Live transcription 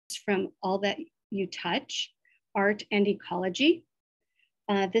from All That You Touch, Art and Ecology.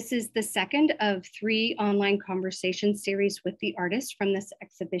 This is the second of 3 online conversation series with the artists from this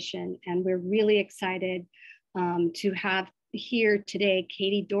exhibition. And we're really excited to have here today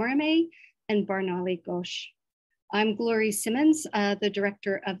Katie Dorame and Barnali Ghosh. I'm Glory Simmons, the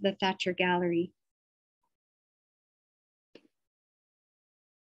director of the Thacher Gallery.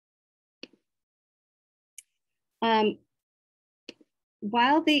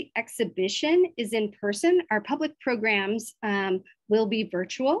 While the exhibition is in person, our public programs will be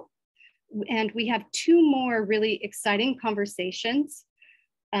virtual. And we have 2 more really exciting conversations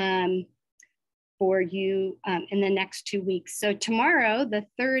for you in the next 2 weeks. So tomorrow, the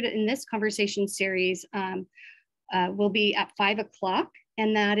 3rd in this conversation series will be at 5 o'clock.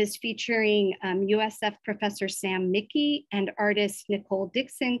 And that is featuring USF Professor Sam Mickey and artists Nicole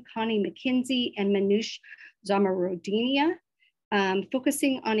Dixon, Connie McKinsey, and Manoush Zamarodina,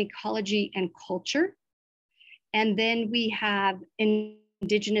 focusing on ecology and culture. And then we have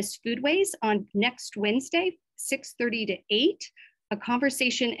Indigenous Foodways on next Wednesday, 6:30 to 8, a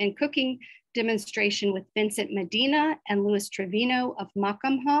conversation and cooking demonstration with Vincent Medina and Louis Trevino of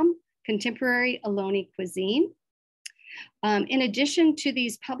Makamham, Contemporary Ohlone Cuisine. In addition to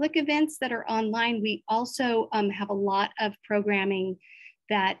these public events that are online, we also have a lot of programming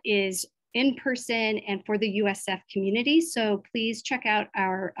that is in person and for the USF community. So please check out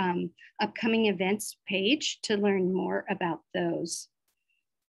our upcoming events page to learn more about those.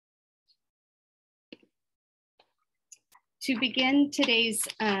 To begin today's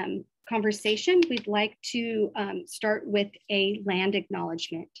conversation, we'd like to start with a land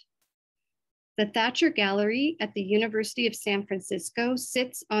acknowledgement. The Thacher Gallery at the University of San Francisco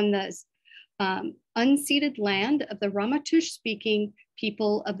sits on the unceded land of the Ramaytush-speaking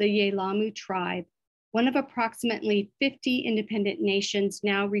people of the Yelamu tribe, one of approximately 50 independent nations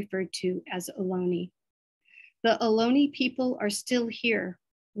now referred to as Ohlone. The Ohlone people are still here,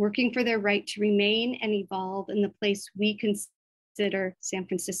 working for their right to remain and evolve in the place we consider San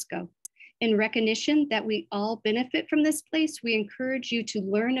Francisco. In recognition that we all benefit from this place, we encourage you to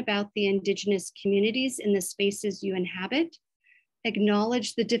learn about the Indigenous communities in the spaces you inhabit,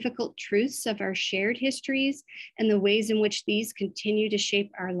 acknowledge the difficult truths of our shared histories and the ways in which these continue to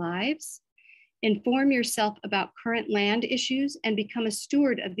shape our lives, inform yourself about current land issues and become a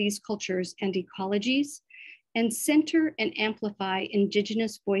steward of these cultures and ecologies, and center and amplify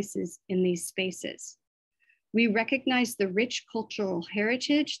Indigenous voices in these spaces. We recognize the rich cultural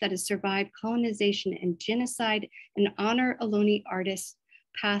heritage that has survived colonization and genocide and honor Ohlone artists,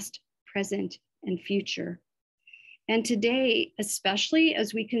 past, present, and future. And today, especially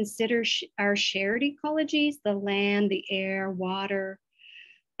as we consider our shared ecologies, the land, the air, water,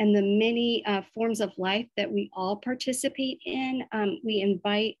 and the many forms of life that we all participate in, we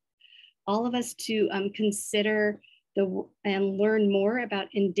invite all of us to consider and learn more about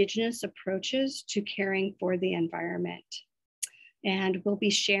Indigenous approaches to caring for the environment. And we'll be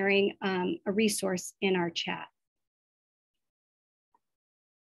sharing a resource in our chat.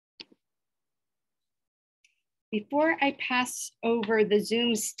 Before I pass over the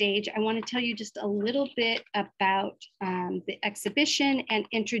Zoom stage, I want to tell you just a little bit about the exhibition and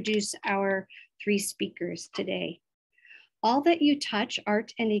introduce our 3 speakers today. All That You Touch,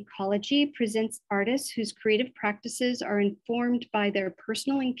 Art and Ecology presents artists whose creative practices are informed by their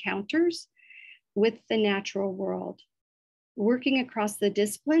personal encounters with the natural world. Working across the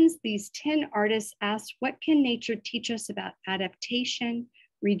disciplines, these 10 artists ask, what can nature teach us about adaptation,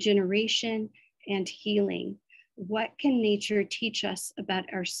 regeneration, and healing? What can nature teach us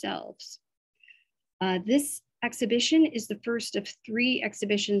about ourselves? This exhibition is the first of 3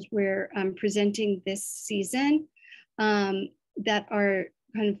 exhibitions we're presenting this season that are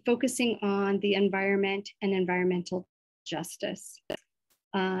kind of focusing on the environment and environmental justice.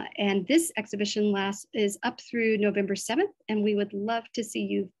 And this exhibition is up through November 7th, and we would love to see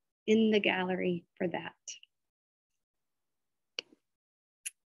you in the gallery for that.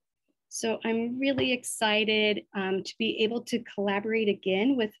 So I'm really excited to be able to collaborate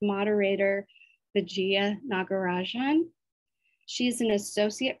again with moderator Vijaya Nagarajan. She is an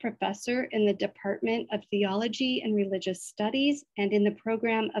associate professor in the Department of Theology and Religious Studies and in the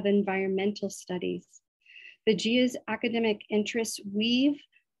program of Environmental Studies. Vijaya's academic interests weave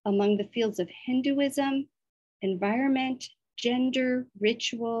among the fields of Hinduism, environment, gender,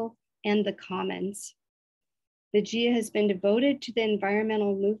 ritual, and the commons. Vijaya has been devoted to the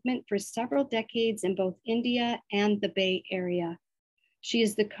environmental movement for several decades in both India and the Bay Area. She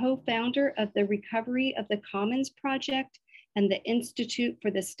is the co-founder of the Recovery of the Commons Project and the Institute for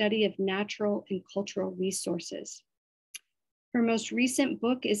the Study of Natural and Cultural Resources. Her most recent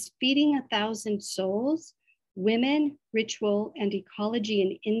book is Feeding 1,000 Souls, Women, Ritual, and Ecology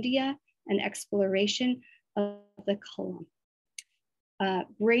in India, an exploration of the Kalam.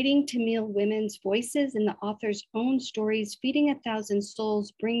 Braiding Tamil women's voices in the author's own stories, Feeding 1,000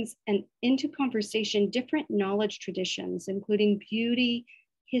 Souls brings into conversation different knowledge traditions, including beauty,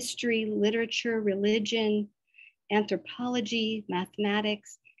 history, literature, religion, anthropology,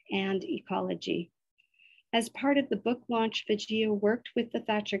 mathematics, and ecology. As part of the book launch, Vijaya worked with the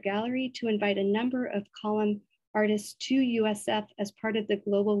Thacher Gallery to invite a number of column artists to USF as part of the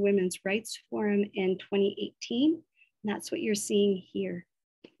Global Women's Rights Forum in 2018. And that's what you're seeing here.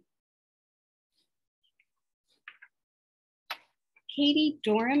 Katie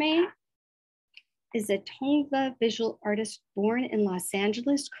Dorame is a Tongva visual artist born in Los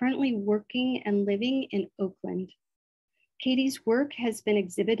Angeles, currently working and living in Oakland. Katie's work has been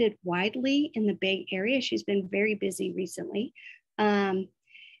exhibited widely in the Bay Area. She's been very busy recently,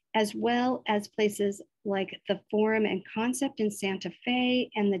 as well as places like the Forum and Concept in Santa Fe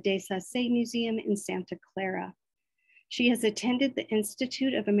and the Desase Museum in Santa Clara. She has attended the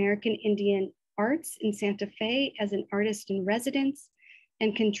Institute of American Indian Arts in Santa Fe as an artist in residence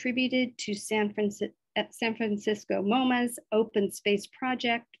and contributed to San Francisco MoMA's Open Space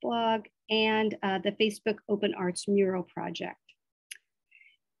Project blog and the Facebook Open Arts Mural Project.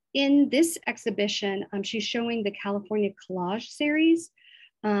 In this exhibition, she's showing the California Collage series,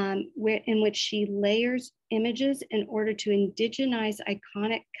 in which she layers images in order to indigenize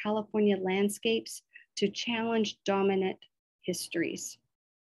iconic California landscapes to challenge dominant histories.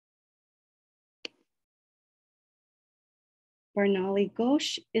 Barnali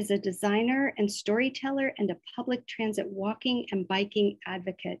Ghosh is a designer and storyteller and a public transit walking and biking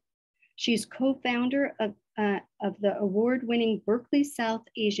advocate. She's co-founder of the award-winning Berkeley South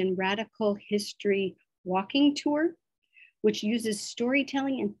Asian Radical History Walking Tour, which uses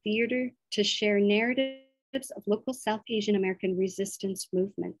storytelling and theater to share narratives of local South Asian American resistance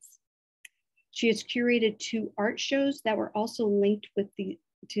movements. She has curated 2 art shows that were also linked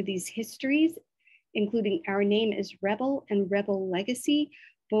to these histories, including Our Name is Rebel and Rebel Legacy,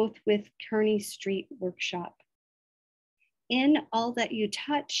 both with Kearney Street Workshop. In All That You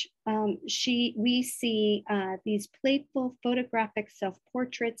Touch, we see these playful photographic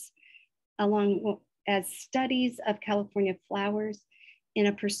self-portraits along as studies of California flowers in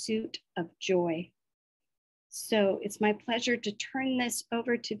a pursuit of joy. So it's my pleasure to turn this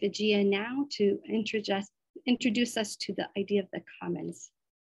over to Vijaya now to introduce us to the idea of the commons.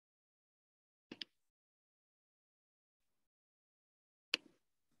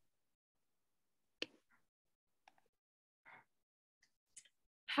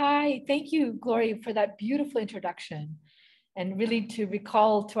 Hi, thank you, Gloria, for that beautiful introduction. And really to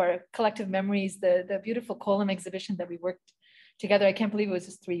recall to our collective memories, the beautiful Colum exhibition that we worked together. I can't believe it was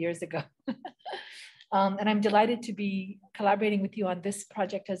just 3 years ago. And I'm delighted to be collaborating with you on this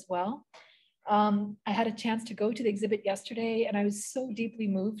project as well. I had a chance to go to the exhibit yesterday, and I was so deeply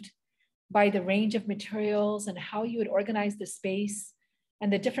moved by the range of materials and how you had organized the space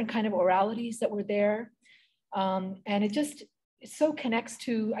and the different kind of oralities that were there. And it so connects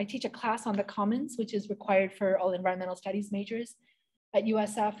to, I teach a class on the commons, which is required for all environmental studies majors at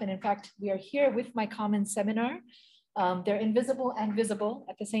USF. And in fact, we are here with my commons seminar. They're invisible and visible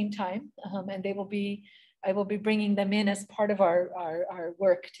at the same time. And I will be bringing them in as part of our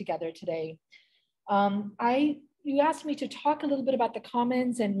work together today. You asked me to talk a little bit about the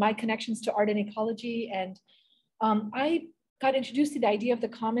commons and my connections to art and ecology. And I got introduced to the idea of the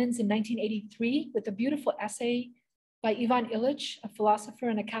commons in 1983 with a beautiful essay by Ivan Illich, a philosopher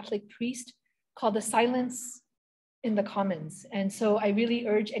and a Catholic priest, called The Silence in the Commons. And so I really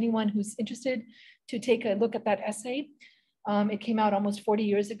urge anyone who's interested to take a look at that essay. It came out almost 40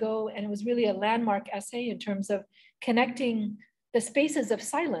 years ago, and it was really a landmark essay in terms of connecting the spaces of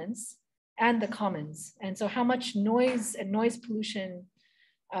silence and the commons. And so how much noise and noise pollution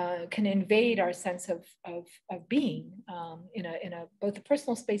can invade our sense of being in both a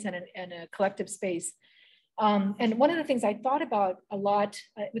personal space and a collective space. And one of the things I thought about a lot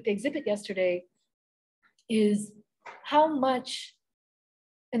with the exhibit yesterday is how much,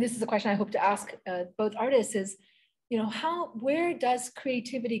 and this is a question I hope to ask both artists, is, where does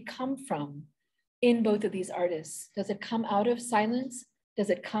creativity come from in both of these artists? Does it come out of silence?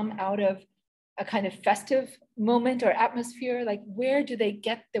 Does it come out of a kind of festive moment or atmosphere? Like, where do they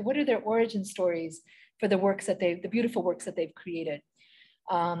get what are their origin stories for the works that the beautiful works that they've created?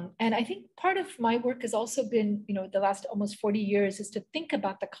 And I think part of my work has also been, the last almost 40 years, is to think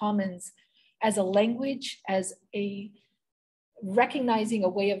about the commons as a language, as a recognizing a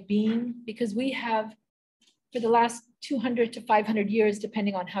way of being, because we have for the last 200 to 500 years,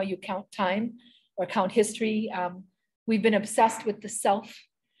 depending on how you count time or count history, we've been obsessed with the self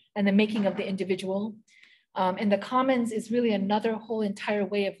and the making of the individual. And the commons is really another whole entire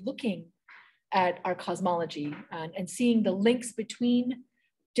way of looking at our cosmology and seeing the links between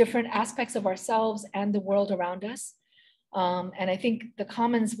different aspects of ourselves and the world around us. And I think the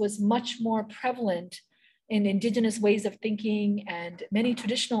commons was much more prevalent in indigenous ways of thinking and many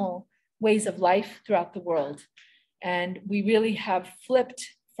traditional ways of life throughout the world. And we really have flipped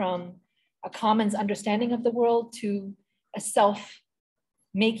from a commons understanding of the world to a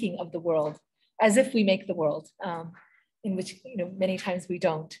self-making of the world, as if we make the world, in which many times we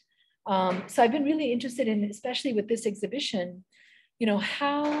don't. So I've been really interested in, especially with this exhibition,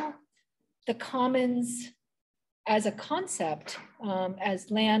 how the commons as a concept, as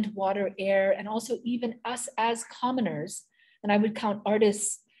land, water, air, and also even us as commoners, and I would count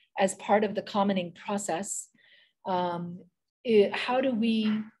artists as part of the commoning process. How do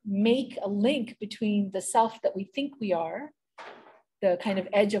we make a link between the self that we think we are, the kind of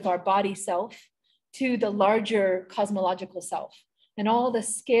edge of our body self, to the larger cosmological self, and all the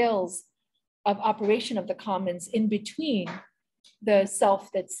scales of operation of the commons in between the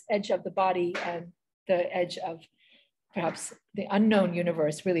self that's edge of the body and the edge of perhaps the unknown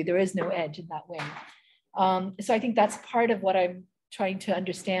universe. Really, there is no edge in that way. So I think that's part of what I'm trying to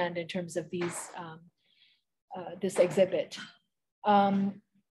understand in terms of this exhibit.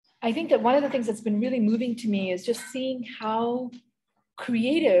 I think that one of the things that's been really moving to me is just seeing how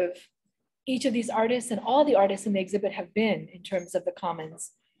creative each of these artists and all the artists in the exhibit have been in terms of the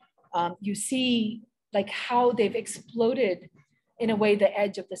commons. You see like how they've exploded in a way the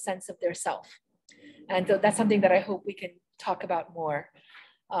edge of the sense of their self. And so that's something that I hope we can talk about more.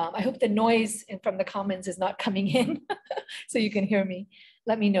 I hope the noise from the commons is not coming in so you can hear me.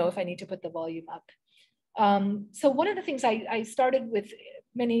 Let me know if I need to put the volume up. So one of the things I started with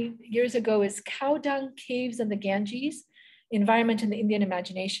many years ago is cow dung caves and the Ganges, environment and the Indian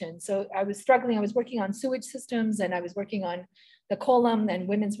imagination. So I was struggling, I was working on sewage systems and I was working on the kolam and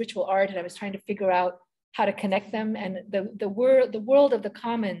women's ritual art, and I was trying to figure out how to connect them. And the world of the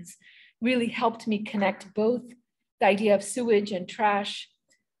commons really helped me connect both the idea of sewage and trash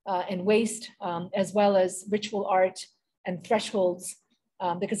and waste, as well as ritual art and thresholds,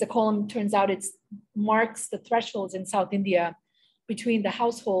 because the kolam turns out it marks the thresholds in South India between the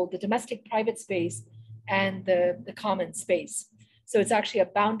household, the domestic private space, and the common space. So it's actually a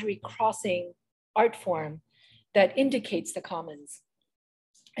boundary crossing art form that indicates the commons.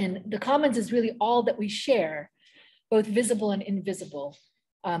 And the commons is really all that we share, both visible and invisible,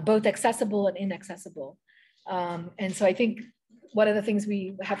 both accessible and inaccessible. And so I think one of the things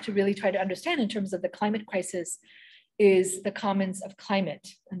we have to really try to understand in terms of the climate crisis is the commons of climate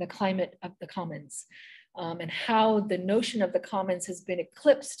and the climate of the commons, and how the notion of the commons has been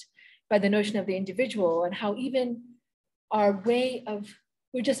eclipsed by the notion of the individual, and how even our way of,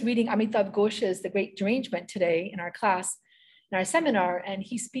 we're just reading Amitav Ghosh's The Great Derangement today in our class, in our seminar, and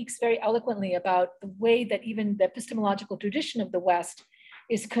he speaks very eloquently about the way that even the epistemological tradition of the West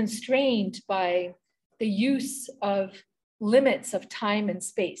is constrained by the use of limits of time and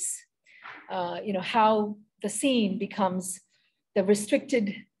space. How the scene becomes the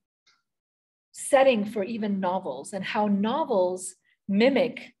restricted setting for even novels, and how novels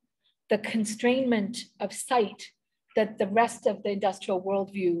mimic the constrainment of sight that the rest of the industrial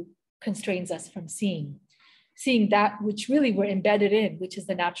worldview constrains us from seeing that which really we're embedded in, which is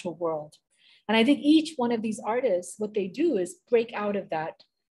the natural world. And I think each one of these artists, what they do is break out of that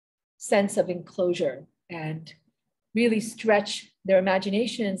sense of enclosure and really stretch their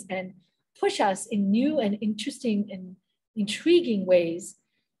imaginations and push us in new and interesting and intriguing ways,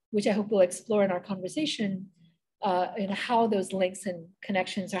 which I hope we'll explore in our conversation, in how those links and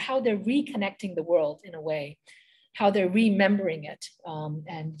connections, or how they're reconnecting the world in a way, how they're remembering it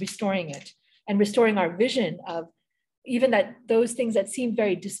and restoring our vision of even that those things that seem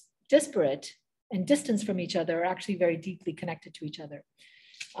very disparate and distant from each other are actually very deeply connected to each other.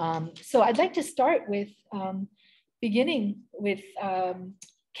 So I'd like to start with beginning with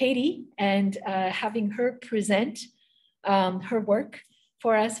Katie and having her present her work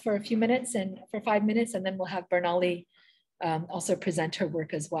for us for a few minutes and for 5 minutes, and then we'll have Barnali also present her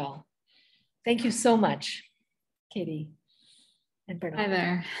work as well. Thank you so much, Katie and Barnali. Hi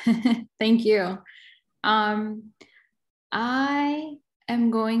there. Thank you. I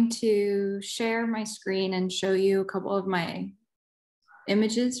am going to share my screen and show you a couple of my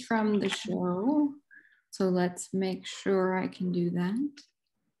images from the show. So let's make sure I can do that.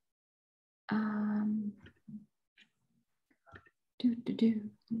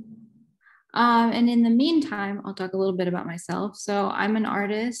 And in the meantime, I'll talk a little bit about myself. So I'm an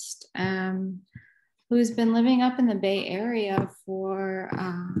artist who's been living up in the Bay Area for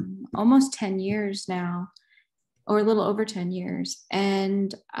almost 10 years now, or a little over 10 years.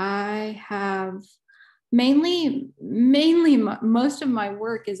 And I have mainly most of my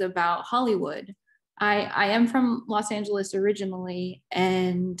work is about Hollywood. I am from Los Angeles originally,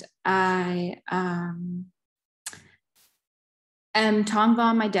 and I am Tongva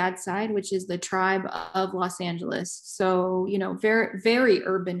on my dad's side, which is the tribe of Los Angeles. So, you know, very, very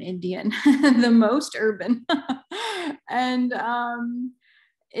urban Indian, the most urban. And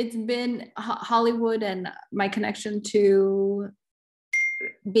it's been Hollywood and my connection to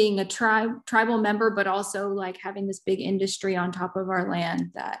being a tribal member, but also like having this big industry on top of our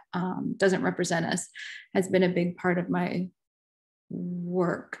land that doesn't represent us, has been a big part of my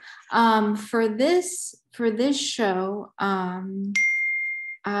work. For this show, I'm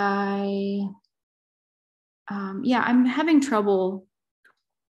having trouble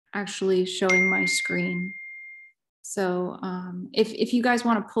actually showing my screen. So if you guys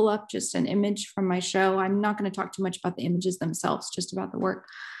want to pull up just an image from my show, I'm not going to talk too much about the images themselves, just about the work.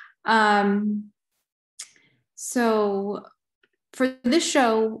 So for this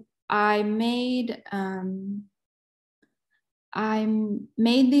show, I made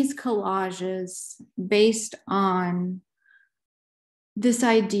these collages based on this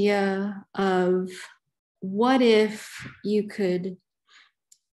idea of what if you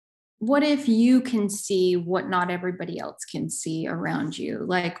can see what not everybody else can see around you.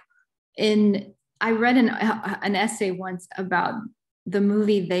 Like I read an essay once about the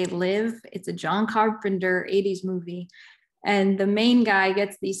movie They Live. It's a John Carpenter 80s movie. And the main guy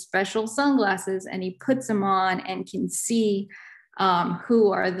gets these special sunglasses and he puts them on and can see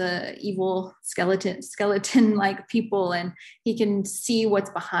who are the evil skeleton-like people. And he can see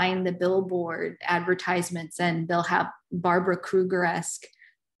what's behind the billboard advertisements, and they'll have Barbara Kruger-esque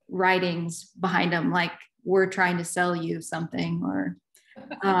writings behind them, like, we're trying to sell you something. Or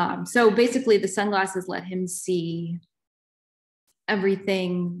so basically the sunglasses let him see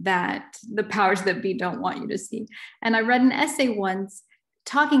everything that the powers that be don't want you to see. And I read an essay once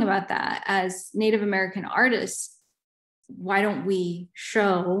talking about that. As Native American artists, why don't we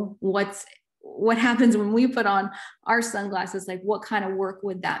show what happens when we put on our sunglasses? Like, what kind of work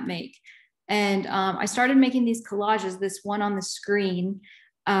would that make? And I started making these collages. This one on the screen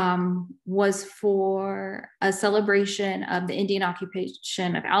was for a celebration of the Indian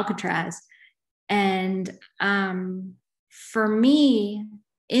occupation of Alcatraz. And for me,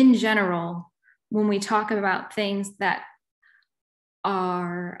 in general, when we talk about things that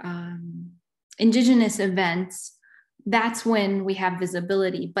are Indigenous events, that's when we have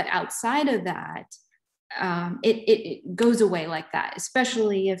visibility. But outside of that, it goes away like that,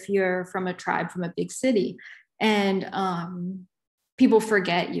 especially if you're from a tribe from a big city, and people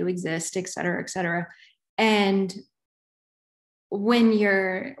forget you exist, et cetera, et cetera. And when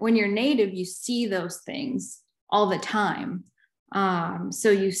you're Native, you see those things all the time. So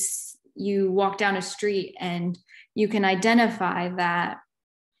you walk down a street and you can identify that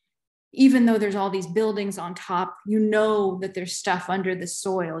even though there's all these buildings on top, you know that there's stuff under the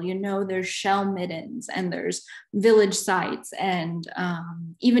soil, you know there's shell middens and there's village sites. And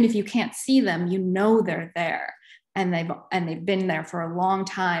even if you can't see them, you know they're there, and they've been there for a long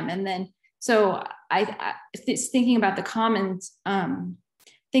time. And then, so I thinking about the commons,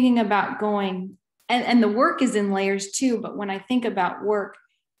 thinking about going, and the work is in layers too, but when I think about work,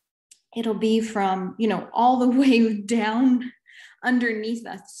 it'll be from, all the way down underneath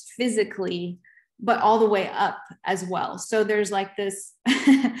us physically, but all the way up as well. So there's like this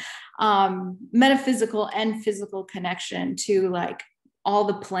metaphysical and physical connection to like all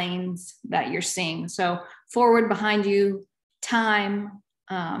the planes that you're seeing. So forward, behind you, time,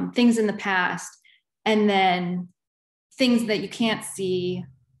 things in the past, and then things that you can't see,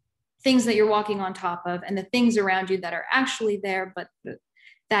 things that you're walking on top of, and the things around you that are actually there, but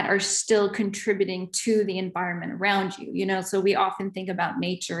that are still contributing to the environment around you. So we often think about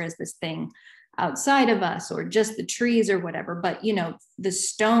nature as this thing outside of us, or just the trees or whatever, but the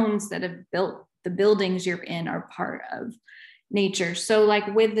stones that have built the buildings you're in are part of nature. So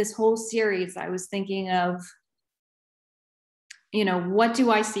like with this whole series, I was thinking of, what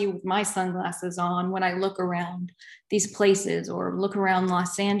do I see with my sunglasses on when I look around these places, or look around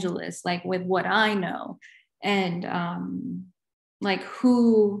Los Angeles, like with what I know, and like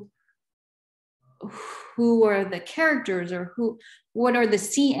who are the characters, or what are the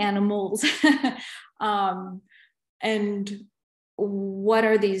sea animals, and what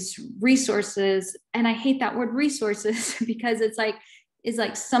are these resources. And I hate that word resources because it's like, is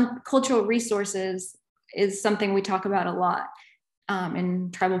like some cultural resources is something we talk about a lot in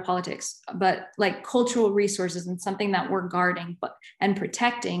tribal politics, but like cultural resources and something that we're guarding and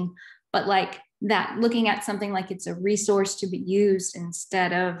protecting, but like that looking at something like it's a resource to be used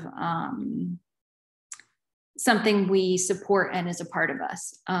instead of something we support and is a part of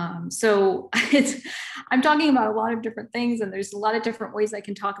us. So I'm talking about a lot of different things, and there's a lot of different ways I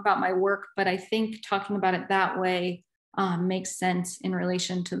can talk about my work, but I think talking about it that way makes sense in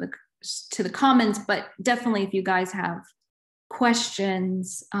relation to the commons. But definitely, if you guys have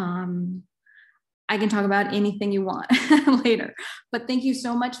questions, I can talk about anything you want later. But thank you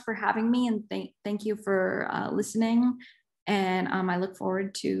so much for having me, and thank you for listening. And I look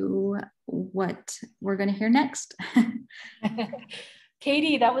forward to what we're going to hear next.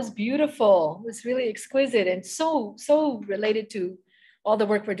 Katie, that was beautiful. It was really exquisite and so related to all the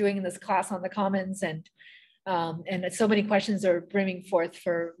work we're doing in this class on the commons, and so many questions are brimming forth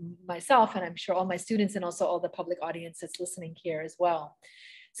for myself, and I'm sure all my students and also all the public audience that's listening here as well.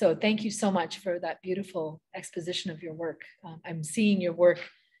 So thank you so much for that beautiful exposition of your work. I'm seeing your work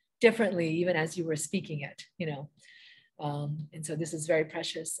differently even as you were speaking it, you know. And so this is very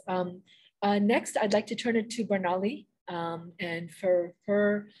precious. Next, I'd like to turn it to Barnali, and for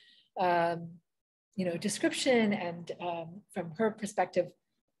her, you know, description and from her perspective,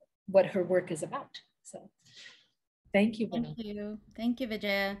 what her work is about. So thank you, Barnali. Thank you,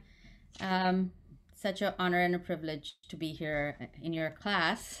 Vijaya. Such an honor and a privilege to be here in your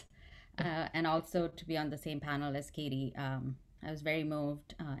class, and also to be on the same panel as Katie. I was very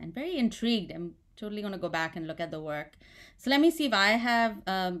moved and very intrigued. I'm totally going to go back and look at the work. So let me see if I have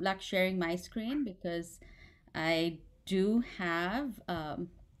luck sharing my screen, because I do have a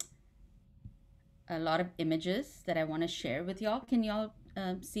lot of images that I want to share with y'all. Can y'all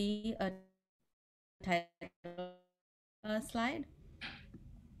see a title slide?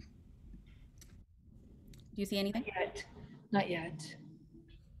 Do you see anything? Not yet. Not yet.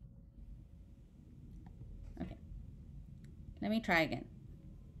 Okay. Let me try again.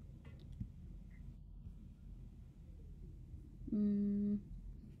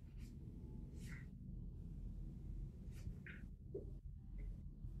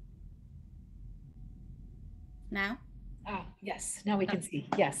 Now? Oh, yes. Now we can see.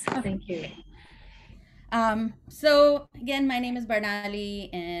 Yes. Thank you. So again, my name is Barnali,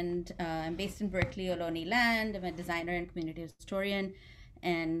 and I'm based in Berkeley, Ohlone land. I'm a designer and community historian.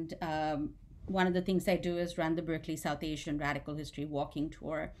 And one of the things I do is run the Berkeley South Asian Radical History Walking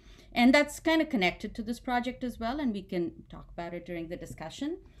Tour. And that's kind of connected to this project as well, and we can talk about it during the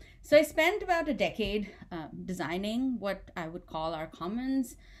discussion. So I spent about a decade designing what I would call our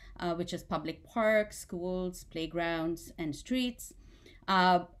commons, which is public parks, schools, playgrounds, and streets.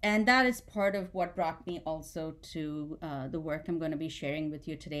 And that is part of what brought me also to the work I'm going to be sharing with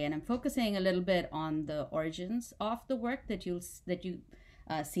you today. And I'm focusing a little bit on the origins of the work that you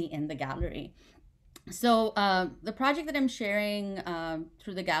see in the gallery. So the project that I'm sharing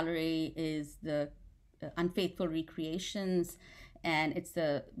through the gallery is the Unfaithful Recreations, and it's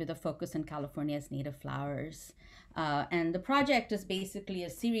with a focus on California's native flowers. And the project is basically a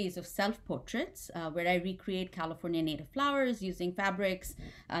series of self-portraits where I recreate California native flowers using fabrics.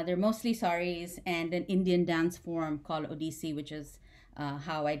 They're mostly saris and an Indian dance form called Odissi, which is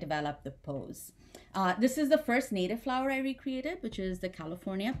how I developed the pose. This is the first native flower I recreated, which is the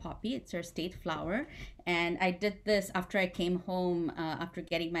California poppy. It's our state flower. And I did this after I came home after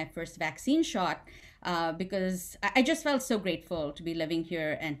getting my first vaccine shot, because I just felt so grateful to be living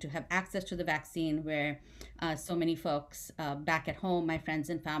here and to have access to the vaccine where so many folks back at home, my friends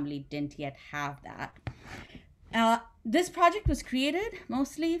and family, didn't yet have that. This project was created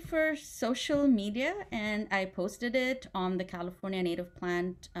mostly for social media, and I posted it on the California Native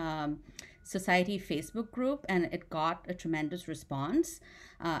Plant Society Facebook group, and it got a tremendous response.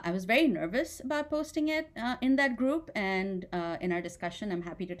 I was very nervous about posting it in that group, and in our discussion, I'm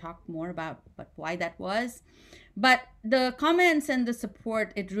happy to talk more about why that was. But the comments and the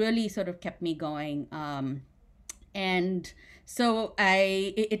support, it really sort of kept me going. And so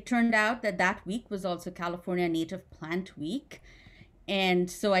it turned out that week was also California Native Plant Week. And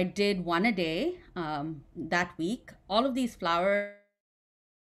so I did one a day that week. All of these flowers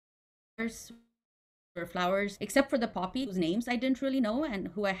were flowers, except for the poppy, whose names I didn't really know and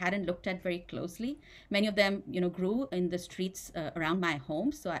who I hadn't looked at very closely. Many of them, grew in the streets around my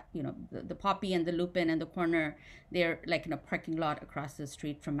home. So, the poppy and the lupin and the corner, they're like in a parking lot across the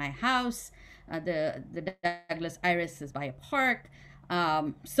street from my house. The Douglas iris is by a park.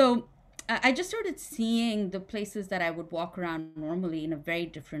 So I just started seeing the places that I would walk around normally in a very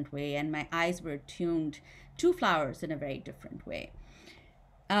different way, and my eyes were tuned to flowers in a very different way.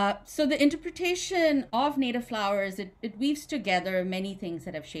 So the interpretation of native flowers, it weaves together many things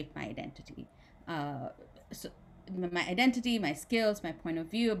that have shaped my identity. So my identity, my skills, my point of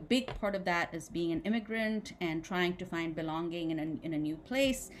view, a big part of that is being an immigrant and trying to find belonging in a new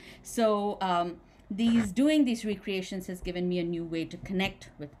place. So doing these recreations has given me a new way to connect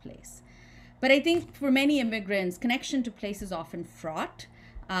with place. But I think for many immigrants, connection to place is often fraught.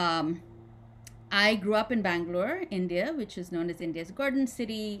 I grew up in Bangalore, India, which is known as India's Garden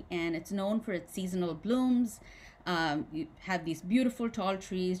City, and it's known for its seasonal blooms. You have these beautiful tall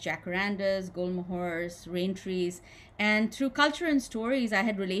trees, jacarandas, gulmohars, rain trees, and through culture and stories, I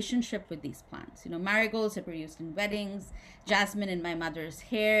had relationship with these plants. You know, marigolds that were used in weddings, jasmine in my mother's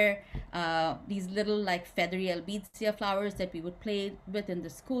hair, these little like feathery albizia flowers that we would play with in the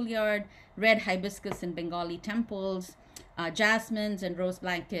schoolyard, red hibiscus in Bengali temples, jasmines and rose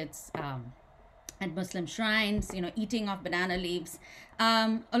blankets. At Muslim shrines, you know, eating of banana leaves.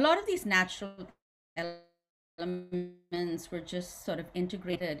 A lot of these natural elements were just sort of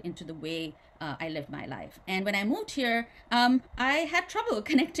integrated into the way I lived my life. And when I moved here, I had trouble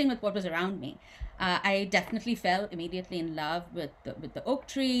connecting with what was around me. I definitely fell immediately in love with the oak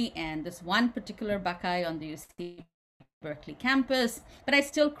tree and this one particular buckeye on the UC Berkeley campus, but I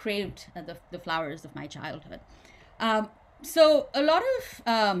still craved the flowers of my childhood. So a lot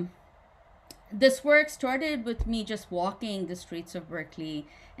of this work started with me just walking the streets of Berkeley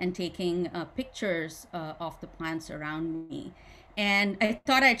and taking pictures of the plants around me. And I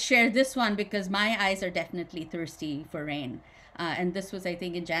thought I'd share this one because my eyes are definitely thirsty for rain. And this was, I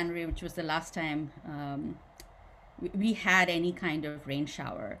think, in January, which was the last time we had any kind of rain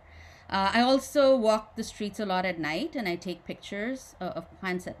shower. I also walk the streets a lot at night, and I take pictures of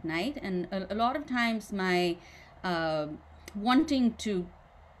plants at night. And a lot of times my wanting to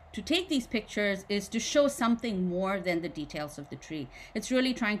take these pictures is to show something more than the details of the tree. It's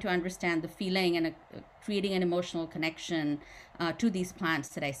really trying to understand the feeling and creating an emotional connection to these plants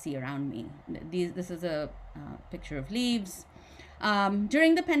that I see around me. This is a picture of leaves.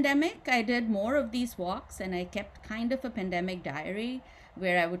 During the pandemic, I did more of these walks, and I kept kind of a pandemic diary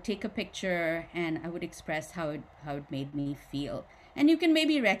where I would take a picture and I would express how it made me feel. And you can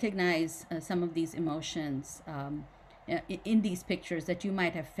maybe recognize some of these emotions in these pictures that you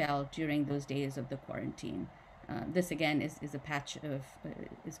might have felt during those days of the quarantine. This again is a patch of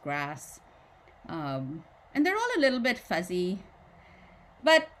is grass, and they're all a little bit fuzzy.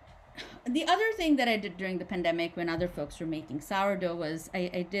 But the other thing that I did during the pandemic when other folks were making sourdough was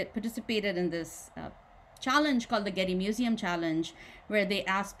I participated in this challenge called the Getty Museum Challenge, where they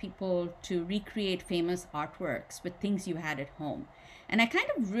asked people to recreate famous artworks with things you had at home. And I kind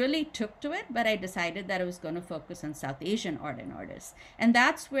of really took to it, but I decided that I was going to focus on South Asian art and artists. And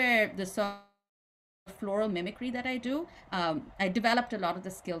that's where the sort of floral mimicry that I do, I developed a lot of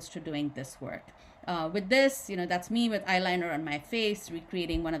the skills to doing this work. With this, you know, that's me with eyeliner on my face,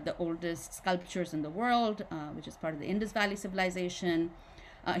 recreating one of the oldest sculptures in the world, which is part of the Indus Valley civilization.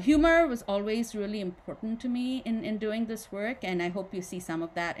 Humor was always really important to me in doing this work, and I hope you see some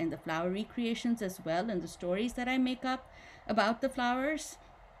of that in the flower recreations as well, and the stories that I make up about the flowers.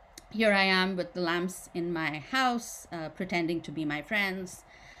 Here I am with the lamps in my house, pretending to be my friends.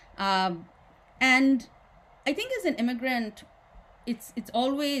 And I think as an immigrant, it's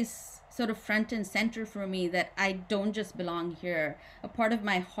always sort of front and center for me that I don't just belong here. A part of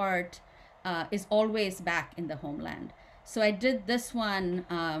my heart is always back in the homeland. So I did this one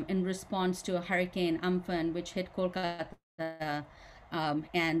in response to a Hurricane Amphan, which hit Kolkata,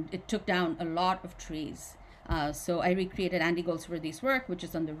 and it took down a lot of trees. So I recreated Andy Goldsworthy's work, which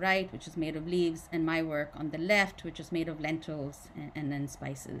is on the right, which is made of leaves, and my work on the left, which is made of lentils and then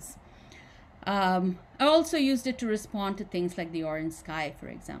spices. I also used it to respond to things like the orange sky, for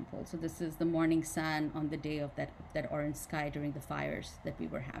example. So this is the morning sun on the day of that orange sky during the fires that we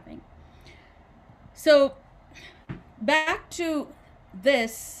were having. So back to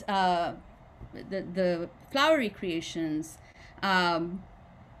this, the flower recreations.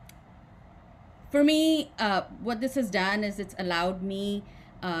 For me, what this has done is it's allowed me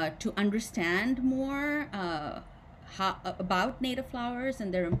to understand more about native flowers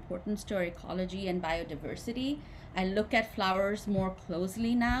and their importance to our ecology and biodiversity. I look at flowers more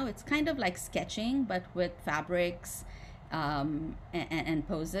closely now. It's kind of like sketching, but with fabrics and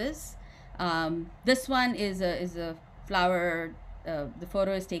poses. This one is a flower. The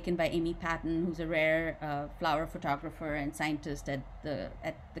photo is taken by Amy Patton, who's a rare flower photographer and scientist at the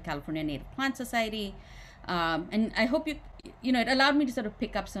California Native Plant Society. And I hope you know, it allowed me to sort of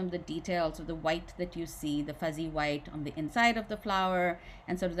pick up some of the details of the white that you see, the fuzzy white on the inside of the flower,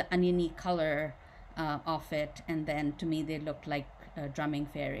 and sort of the oniony color of it. And then to me, they look like drumming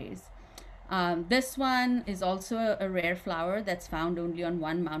fairies. This one is also a rare flower that's found only on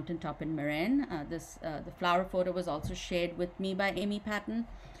one mountaintop in Marin. The flower photo was also shared with me by Amy Patton.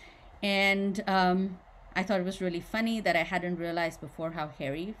 And I thought it was really funny that I hadn't realized before how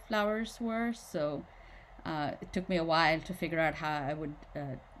hairy flowers were. So it took me a while to figure out how I would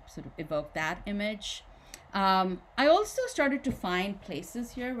sort of evoke that image. I also started to find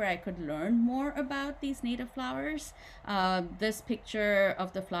places here where I could learn more about these native flowers. This picture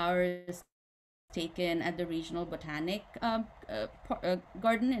of the flowers taken at the Regional Botanic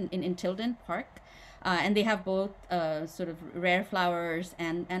Garden in Tilden Park. And they have both sort of rare flowers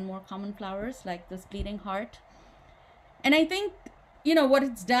and more common flowers like this bleeding heart. And I think, what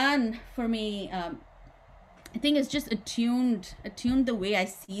it's done for me, I think it's just attuned the way I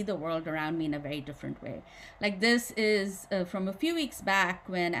see the world around me in a very different way. Like this is from a few weeks back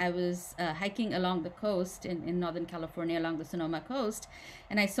when I was hiking along the coast in Northern California, along the Sonoma coast,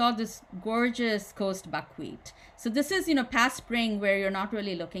 and I saw this gorgeous coast buckwheat. So this is, past spring where you're not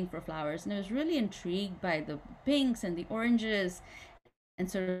really looking for flowers. And I was really intrigued by the pinks and the oranges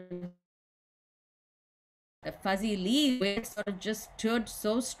and sort of the fuzzy leaves, which sort of just stood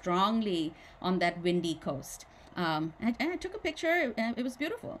so strongly on that windy coast. And I took a picture, and it was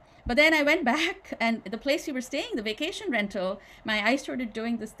beautiful. But then I went back, and the place we were staying, the vacation rental, my eyes started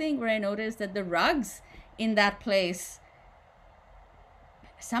doing this thing where I noticed that the rugs in that place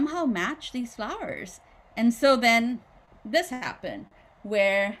somehow match these flowers. And so then this happened,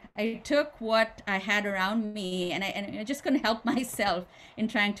 where I took what I had around me and I just couldn't help myself in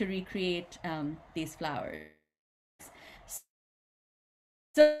trying to recreate these flowers.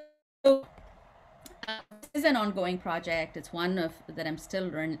 So this is an ongoing project. It's one that I'm still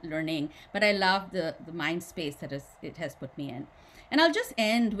learning, but I love the mind space that it has put me in. And I'll just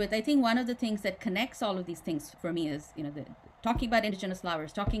end with, I think one of the things that connects all of these things for me is, talking about indigenous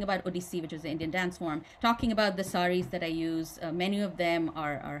flowers, talking about Odissi, which is the Indian dance form, talking about the saris that I use. Many of them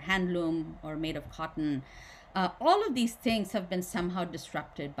are handloom or made of cotton. All of these things have been somehow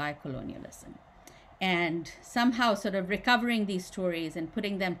disrupted by colonialism. And somehow sort of recovering these stories and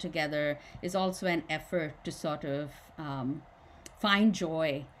putting them together is also an effort to sort of find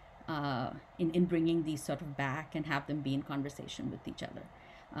joy in bringing these sort of back and have them be in conversation with each other.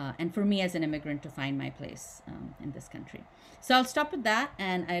 And for me as an immigrant to find my place in this country. So I'll stop with that,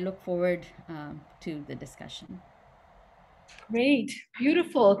 and I look forward to the discussion. Great,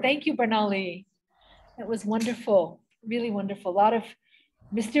 beautiful. Thank you, Barnali. That was wonderful, really wonderful. A lot of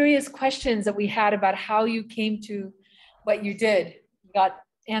mysterious questions that we had about how you came to what you did got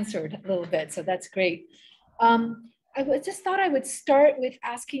answered a little bit, so that's great. I just thought I would start with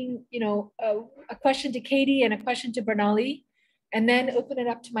asking, a question to Katie and a question to Barnali, and then open it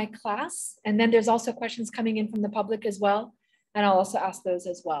up to my class. And then there's also questions coming in from the public as well, and I'll also ask those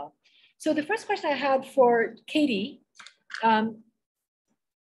as well. So the first question I had for Katie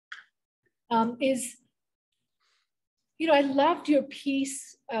is, I loved your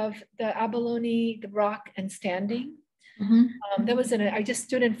piece of the abalone, the rock, and standing. Mm-hmm. That was I just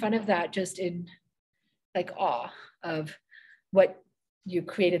stood in front of that just in like awe of what you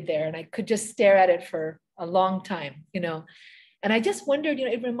created there. And I could just stare at it for a long time, And I just wondered,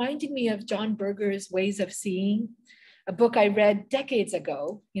 it reminded me of John Berger's Ways of Seeing, a book I read decades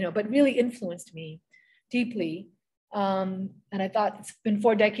ago, but really influenced me deeply. And I thought, it's been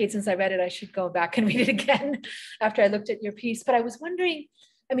 4 decades since I read it. I should go back and read it again after I looked at your piece. But I was wondering,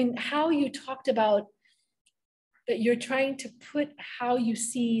 how you talked about that you're trying to put how you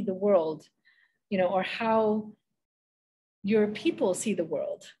see the world, or how your people see the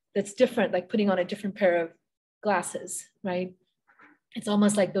world that's different, like putting on a different pair of glasses, right? It's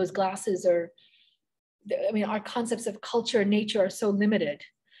almost like those glasses are, our concepts of culture and nature are so limited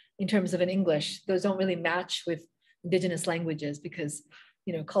in terms of an English. Those don't really match with indigenous languages because,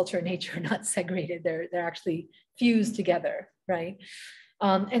 culture and nature are not segregated. They're actually fused together, right?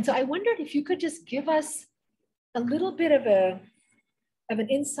 And so I wondered if you could just give us a little bit of an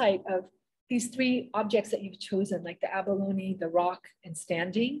insight of these 3 objects that you've chosen, like the abalone, the rock, and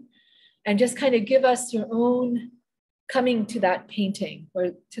standing, and just kind of give us your own coming to that painting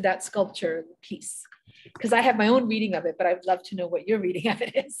or to that sculpture piece. Because I have my own reading of it, but I'd love to know what your reading of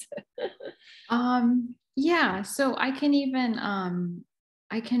it is. Yeah, so I can even,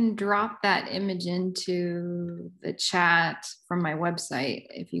 I can drop that image into the chat from my website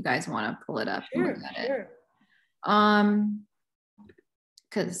if you guys want to pull it up and look at it.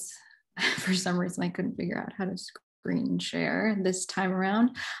 Because for some reason I couldn't figure out how to screen share this time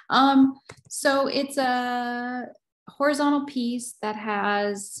around. So it's a horizontal piece that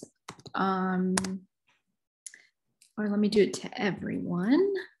has, what or let me do it to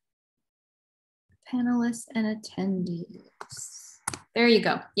everyone. Panelists and attendees. There you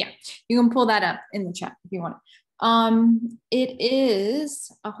go. Yeah, you can pull that up in the chat if you want. It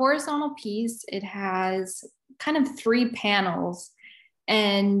is a horizontal piece. It has kind of 3 panels,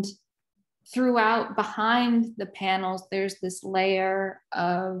 and throughout behind the panels, there's this layer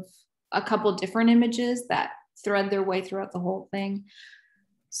of a couple different images that thread their way throughout the whole thing.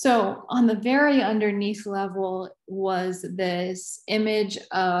 So on the very underneath level was this image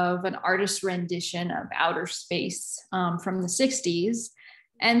of an artist's rendition of outer space from the 60s.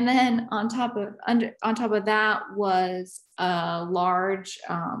 And then on top of that was a large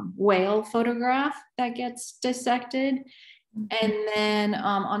whale photograph that gets dissected. And then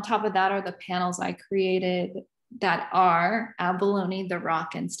on top of that are the panels I created that are abalone, the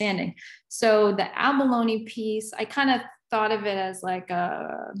rock, and standing. So the abalone piece, I kind of thought of it as like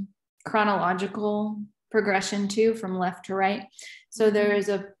a chronological progression too, from left to right. So there's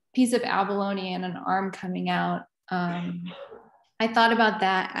a piece of abalone and an arm coming out. I thought about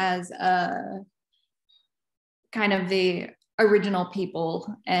that as a kind of the original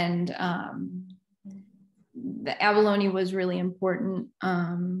people, and the abalone was really important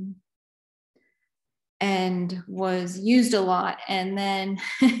and was used a lot, and then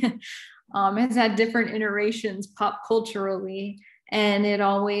has had different iterations pop culturally, and it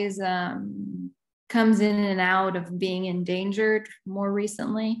always comes in and out of being endangered more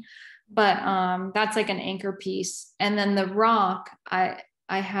recently. But that's like an anchor piece. And then the rock, I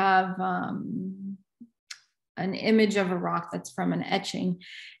have an image of a rock that's from an etching.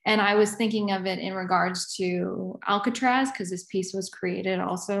 And I was thinking of it in regards to Alcatraz, because this piece was created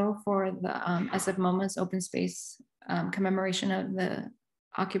also for the SF MoMA's open space commemoration of the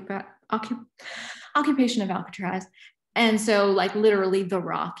occupation of Alcatraz. And so like literally the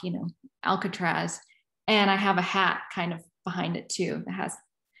rock, you know, Alcatraz. And I have a hat kind of behind it too that has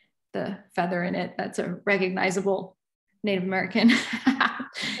the feather in it. That's a recognizable Native American.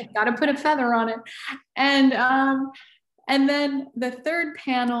 Got to put a feather on it. And then the third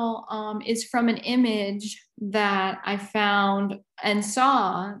panel is from an image that I found and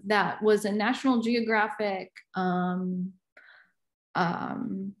saw that was a National Geographic. It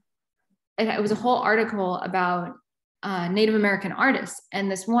was a whole article about Native American artists,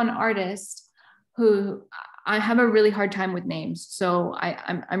 and this one artist who I have a really hard time with names. So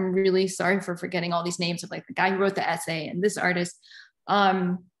I'm really sorry for forgetting all these names of like the guy who wrote the essay and this artist.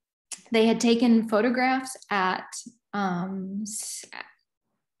 They had taken photographs at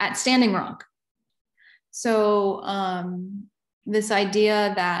Standing Rock. So this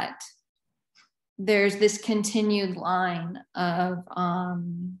idea that there's this continued line of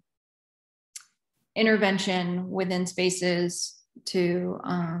intervention within spaces to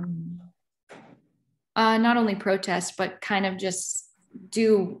not only protest, but kind of just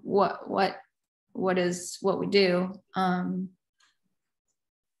do what we do.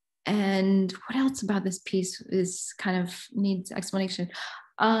 And what else about this piece is kind of needs explanation.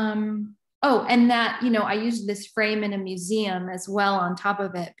 Oh, and that, you know, I used this frame in a museum as well on top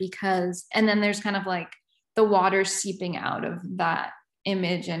of it because, and then there's kind of like the water seeping out of that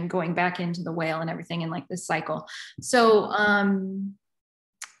image and going back into the whale and everything in like this cycle. So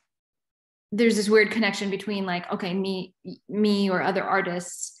there's this weird connection between like, okay, me or other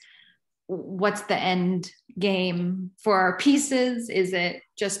artists, what's the end game for our pieces? Is it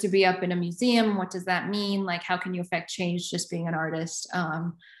just to be up in a museum? What does that mean? Like, how can you affect change just being an artist?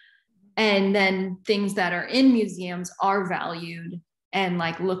 And then things that are in museums are valued and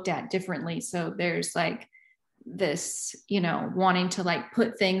like looked at differently. So there's like this, you know, wanting to like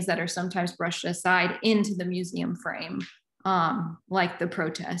put things that are sometimes brushed aside into the museum frame, like the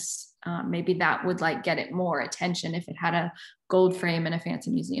protests. Maybe that would like get it more attention if it had a gold frame in a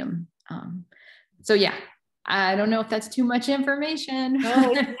fancy museum. So yeah, I don't know if that's too much information.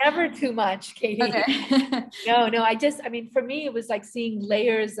 No, it's never too much, Katie. Okay. No, I mean, for me, it was like seeing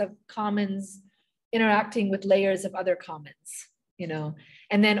layers of commons interacting with layers of other commons, you know,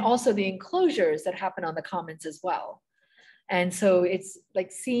 and then also the enclosures that happen on the commons as well. And so it's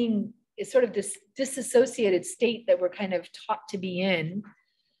like seeing, it's sort of this disassociated state that we're kind of taught to be in,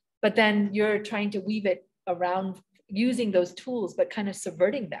 but then you're trying to weave it around using those tools, but kind of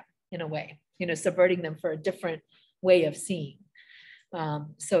subverting them in a way, you know, subverting them for a different way of seeing.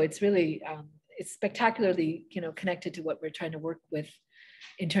 So it's really, it's spectacularly, you know, connected to what we're trying to work with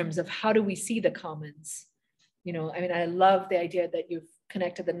in terms of how do we see the commons? You know, I mean, I love the idea that you've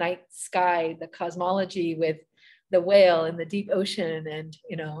connected the night sky, the cosmology with the whale in the deep ocean, and,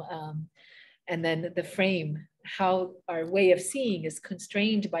 you know, and then the frame, how our way of seeing is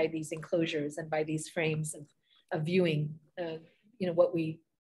constrained by these enclosures and by these frames viewing, what we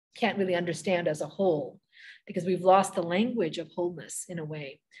can't really understand as a whole, because we've lost the language of wholeness in a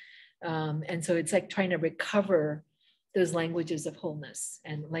way. And so it's like trying to recover those languages of wholeness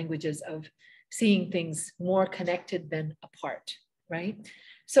and languages of seeing things more connected than apart, right?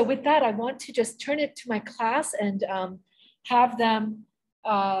 So with that, I want to just turn it to my class and have them,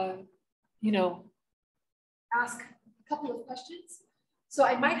 ask a couple of questions. So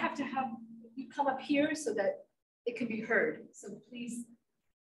I might have to have you come up here so that it can be heard. So please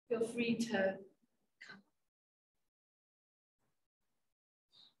feel free to come.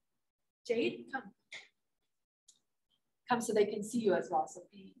 Jade, come. Come so they can see you as well. So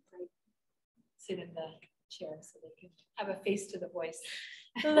sit in the chair so they can have a face to the voice.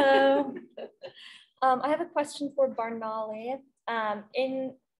 Hello. I have a question for Barnali.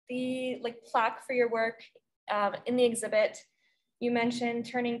 In the plaque for your work in the exhibit, you mentioned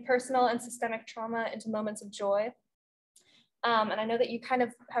turning personal and systemic trauma into moments of joy. And I know that you kind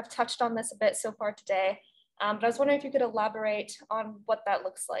of have touched on this a bit so far today, but I was wondering if you could elaborate on what that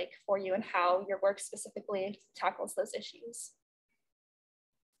looks like for you and how your work specifically tackles those issues.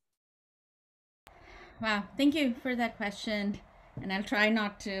 Wow, thank you for that question. And I'll try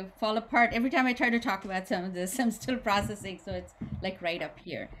not to fall apart. Every time I try to talk about some of this, I'm still processing, so it's like right up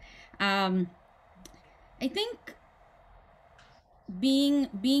here. I think being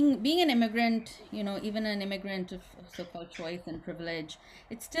an immigrant, even an immigrant of so-called choice and privilege,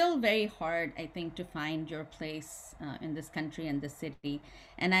 it's still very hard, I think, to find your place in this country and this city.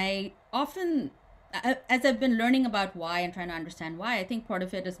 And I often, as I've been learning about why and trying to understand why, I think part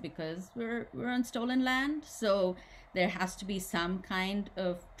of it is because we're on stolen land. So there has to be some kind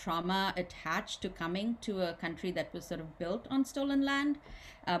of trauma attached to coming to a country that was sort of built on stolen land.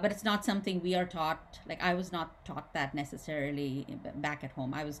 But it's not something we are taught. Like, I was not taught that necessarily back at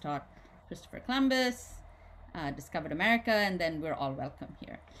home. I was taught Christopher Columbus discovered America, and then we're all welcome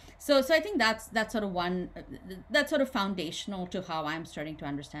here. So I think that's sort of foundational to how I'm starting to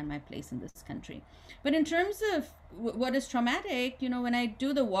understand my place in this country. But in terms of what is traumatic, when I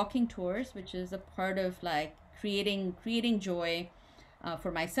do the walking tours, which is a part of like creating joy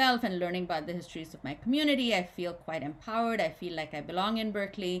for myself and learning about the histories of my community, I feel quite empowered. I feel like I belong in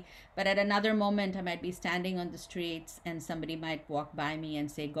Berkeley. But at another moment, I might be standing on the streets and somebody might walk by me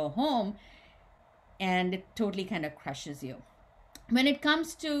and say, "Go home." And it totally kind of crushes you. When it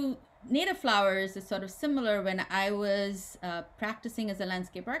comes to native flowers, it's sort of similar. When I was practicing as a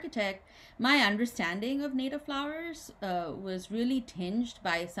landscape architect, my understanding of native flowers was really tinged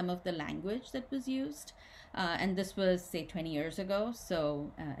by some of the language that was used. And this was, say, 20 years ago.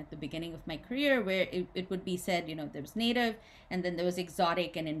 So at the beginning of my career, where it would be said, there was native, and then there was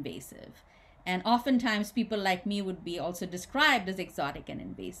exotic and invasive. And oftentimes people like me would be also described as exotic and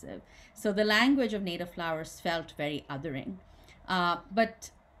invasive. So the language of native flowers felt very othering.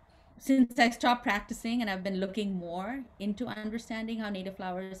 But since I stopped practicing and I've been looking more into understanding how native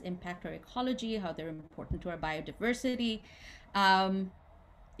flowers impact our ecology, how they're important to our biodiversity, and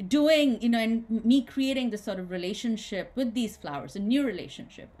me creating this sort of relationship with these flowers, a new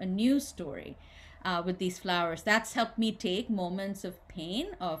relationship, a new story with these flowers, that's helped me take moments of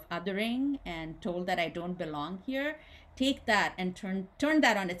pain, of othering and told that I don't belong here, take that and turn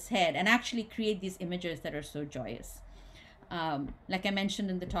that on its head and actually create these images that are so joyous. Like I mentioned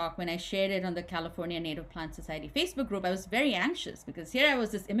in the talk, when I shared it on the California Native Plant Society Facebook group, I was very anxious because here I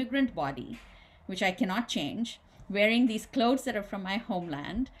was, this immigrant body, which I cannot change, wearing these clothes that are from my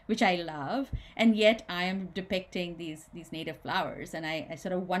homeland, which I love, and yet I am depicting these native flowers. And I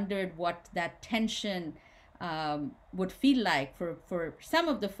sort of wondered what that tension would feel like for some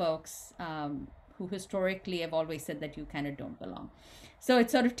of the folks who historically have always said that you kind of don't belong. So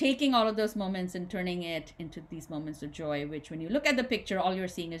it's sort of taking all of those moments and turning it into these moments of joy, which when you look at the picture, all you're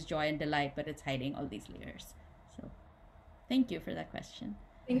seeing is joy and delight, but it's hiding all these layers. So thank you for that question.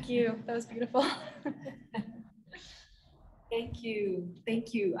 Thank you. That was beautiful. Thank you.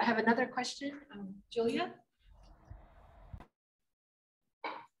 Thank you. I have another question. Julia?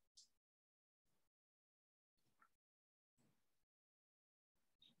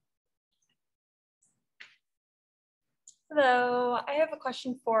 Hello, I have a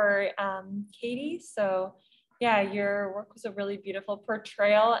question for Katie. So yeah, your work was a really beautiful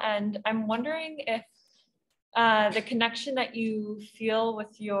portrayal, and I'm wondering if the connection that you feel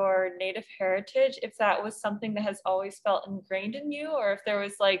with your Native heritage, if that was something that has always felt ingrained in you, or if there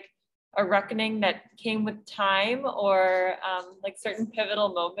was like a reckoning that came with time, or like certain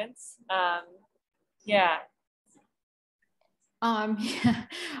pivotal moments. Yeah.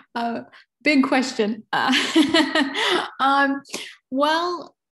 Big question.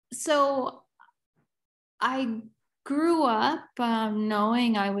 Well, so I grew up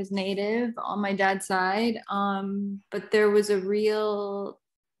knowing I was Native on my dad's side, but there was a real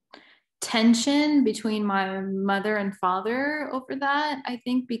tension between my mother and father over that, I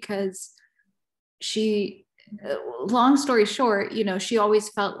think, because she, long story short, you know, she always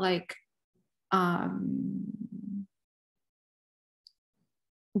felt like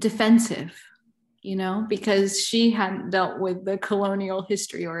defensive, you know, because she hadn't dealt with the colonial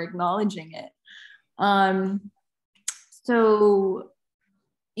history or acknowledging it. So,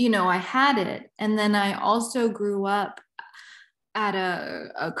 you know, I had it. And then I also grew up at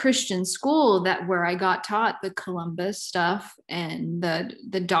a Christian school where I got taught the Columbus stuff, and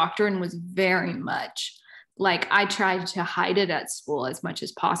the doctrine was very much like, I tried to hide it at school as much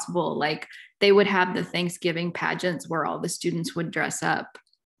as possible. Like, they would have the Thanksgiving pageants where all the students would dress up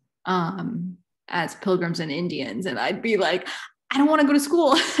as pilgrims and Indians, and I'd be like, I don't want to go to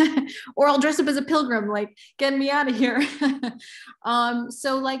school or I'll dress up as a pilgrim, like, get me out of here.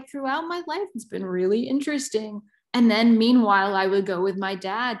 So like throughout my life, it's been really interesting. And then meanwhile, I would go with my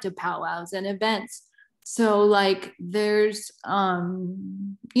dad to powwows and events. So like there's,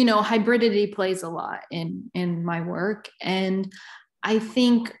 you know, hybridity plays a lot in my work. And I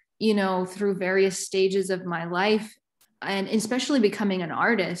think, you know, through various stages of my life, and especially becoming an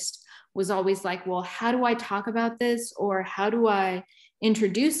artist, was always like, well, how do I talk about this? Or how do I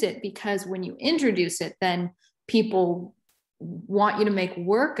introduce it? Because when you introduce it, then people want you to make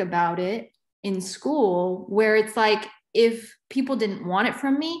work about it in school, where it's like, if people didn't want it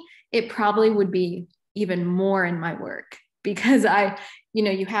from me, it probably would be even more in my work, because I, you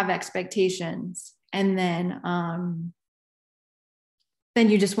know, you have expectations, and then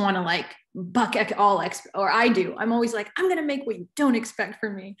you just want to like buck all or I do. I'm always like, I'm going to make what you don't expect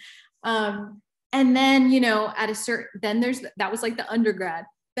from me. And then, you know, at a certain, then that was like the undergrad,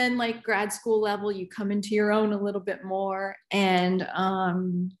 then like grad school level, you come into your own a little bit more. And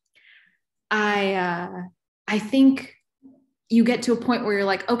I think you get to a point where you're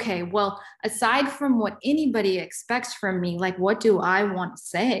like, okay, well, aside from what anybody expects from me, like, what do I want to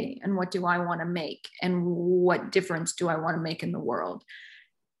say, and what do I want to make, and what difference do I want to make in the world?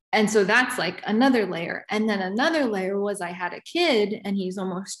 And so that's like another layer. And then another layer was, I had a kid, and he's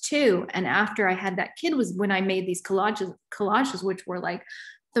almost 2. And after I had that kid was when I made these collages, which were like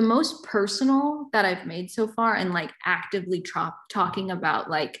the most personal that I've made so far, and like actively talking about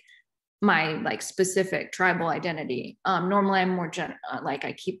like my like specific tribal identity. Normally I'm more like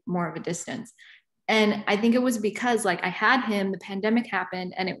I keep more of a distance. And I think it was because like I had him, the pandemic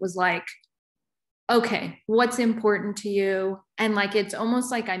happened, and it was like, okay, what's important to you? And like, it's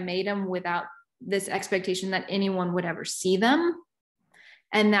almost like I made them without this expectation that anyone would ever see them.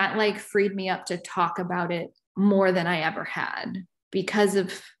 And that like freed me up to talk about it more than I ever had, because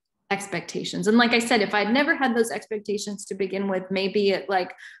of expectations. And like I said, if I'd never had those expectations to begin with, maybe it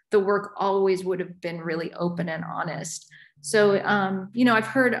like the work always would have been really open and honest. So, you know, I've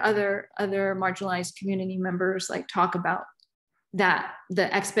heard other marginalized community members like talk about that,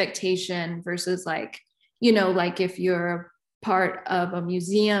 the expectation versus like, you know, like if you're part of a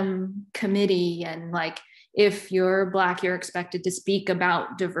museum committee, and like if you're Black, you're expected to speak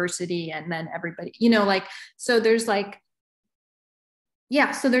about diversity, and then everybody, you know, like, so there's like,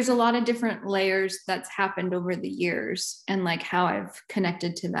 yeah, so there's a lot of different layers that's happened over the years, and like how I've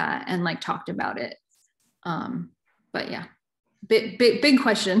connected to that and like talked about it. But yeah, big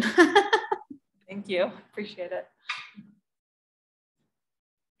question. Thank you, appreciate it.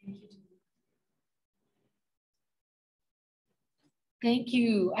 Thank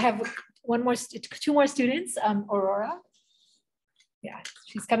you. I have two more students, Aurora. Yeah,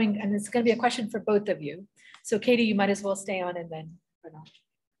 she's coming, and it's going to be a question for both of you. So Katie, you might as well stay on, and then Barnali.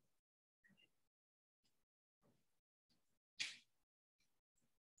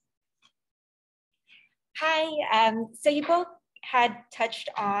 Hi, so you both had touched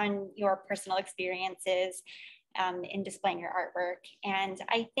on your personal experiences in displaying your artwork. And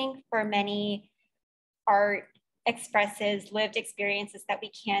I think for many, art expresses lived experiences that we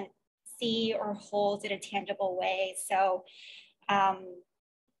can't see or hold in a tangible way. So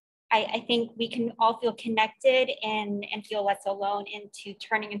I think we can all feel connected and feel less alone into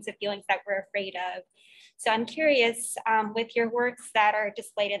turning into feelings that we're afraid of. So I'm curious, with your works that are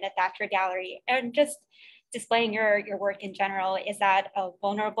displayed in the Thacher Gallery, and just displaying your work in general, is that a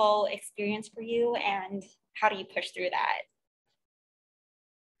vulnerable experience for you, and how do you push through that?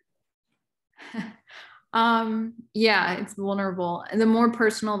 Yeah, it's vulnerable. And the more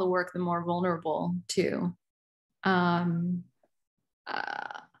personal the work, the more vulnerable too.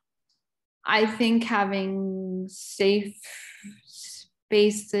 I think having safe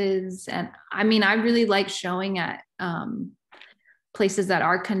spaces. And I mean, I really like showing at places that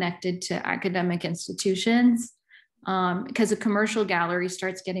are connected to academic institutions, because a commercial gallery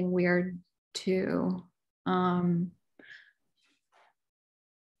starts getting weird too.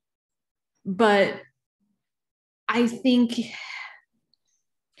 But I think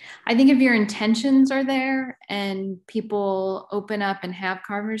if your intentions are there and people open up and have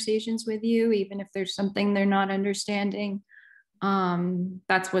conversations with you, even if there's something they're not understanding,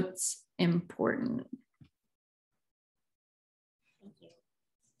 that's what's important.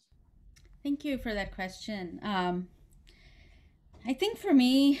 Thank you for that question. I think for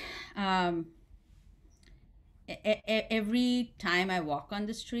me, every time I walk on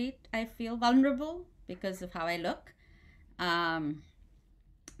the street, I feel vulnerable because of how I look,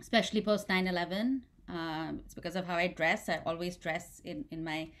 especially post 9/11. It's because of how I dress. I always dress in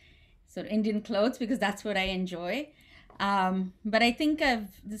my sort of Indian clothes because that's what I enjoy. But I think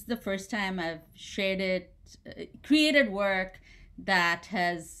this is the first time I've created work that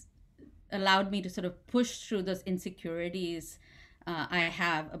has allowed me to sort of push through those insecurities I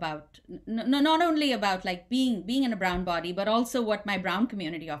have about not only about like being in a brown body, but also what my brown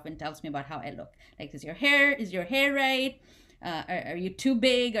community often tells me about how I look. Like, is your hair right? Are you too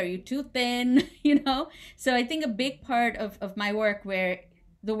big? Are you too thin? You know? So I think a big part of my work, where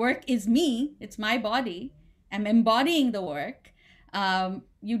the work is me, it's my body, I'm embodying the work,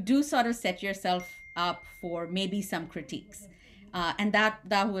 you do sort of set yourself up for maybe some critiques. And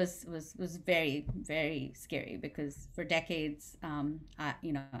that was very, very scary, because for decades,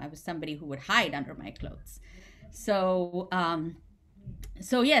 I was somebody who would hide under my clothes. So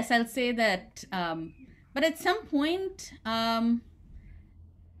yes, I'll say that. But at some point, I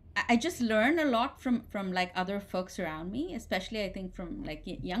just learn a lot from like other folks around me, especially I think from like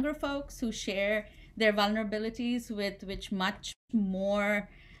younger folks who share their vulnerabilities with much more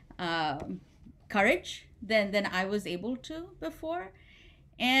courage than I was able to before.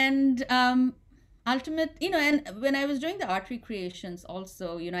 And and when I was doing the art recreations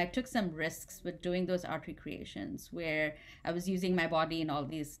also, I took some risks with doing those art recreations, where I was using my body in all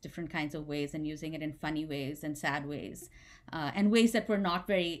these different kinds of ways, and using it in funny ways and sad ways, and ways that were not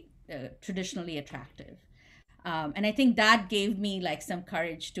very traditionally attractive. And I think that gave me like some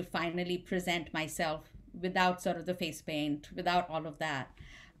courage to finally present myself without sort of the face paint, without all of that,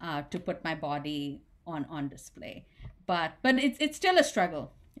 to put my body on display. But it's still a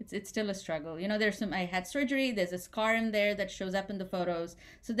struggle. It's still a struggle. I had surgery, there's a scar in there that shows up in the photos.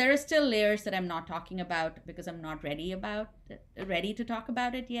 So there are still layers that I'm not talking about because I'm not ready to talk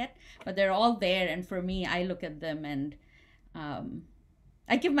about it yet, but they're all there. And for me, I look at them and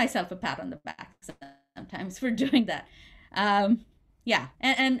I give myself a pat on the back sometimes for doing that. Yeah.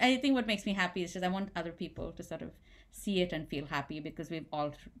 And I think what makes me happy is just I want other people to sort of see it and feel happy, because we've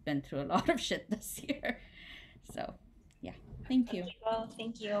all been through a lot of shit this year. So yeah, thank you. Well,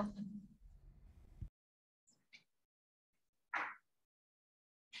 thank you.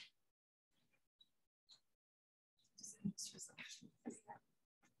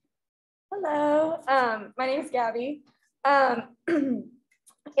 Hello, my name is Gabby.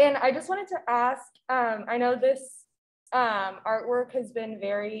 And I just wanted to ask, I know this artwork has been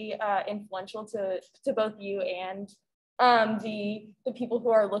very influential to both you and the people who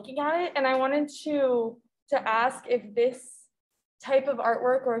are looking at it. And I wanted to ask if this type of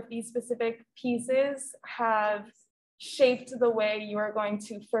artwork, or if these specific pieces have shaped the way you are going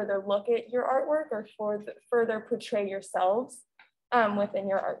to further look at your artwork, or further portray yourselves within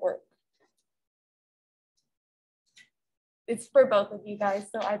your artwork. It's for both of you guys,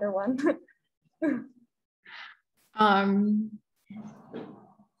 so either one.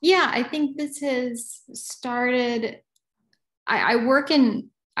 Yeah, I think this has started. I work in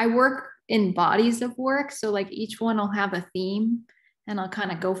bodies of work, so like each one will have a theme, and I'll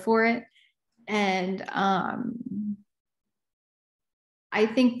kind of go for it. And I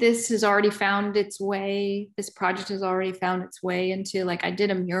think this has already found its way. This project has already found its way into, like, I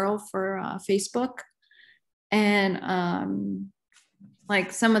did a mural for Facebook. And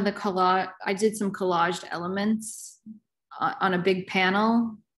like some of the I did some collaged elements on a big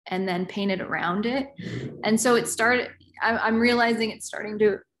panel and then painted around it. And so it started, I'm realizing it's starting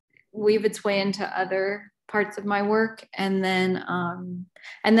to weave its way into other parts of my work. And then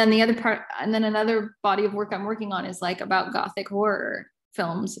the other part, and then another body of work I'm working on is like about Gothic horror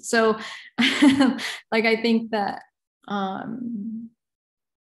films. So like, I think that,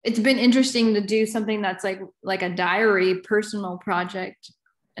 it's been interesting to do something that's like a diary personal project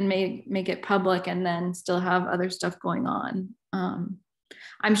and make it public, and then still have other stuff going on. I'm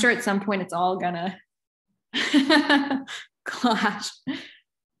sure at some point it's all gonna collage.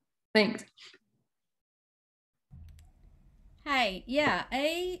 Thanks. Hi. Yeah,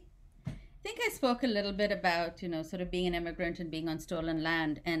 I think I spoke a little bit about, sort of being an immigrant and being on stolen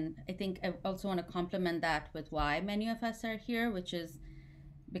land. And I think I also want to complement that with why many of us are here, which is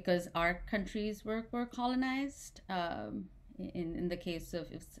because our countries were colonized, in the case of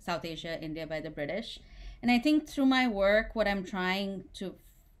South Asia, India, by the British. And I think through my work, what I'm trying to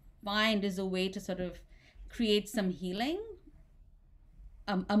find is a way to sort of create some healing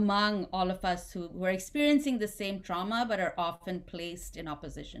among all of us who are experiencing the same trauma but are often placed in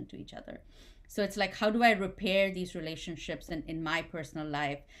opposition to each other. So it's like, how do I repair these relationships in my personal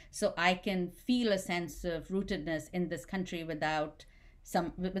life so I can feel a sense of rootedness in this country without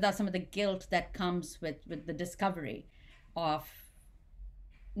some of the guilt that comes with the discovery of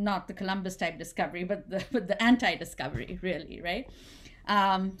not the Columbus type discovery, but the anti-discovery, really, right?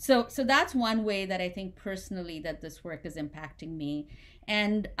 So that's one way that I think personally that this work is impacting me.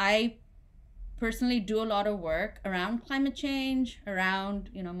 And I personally do a lot of work around climate change, around,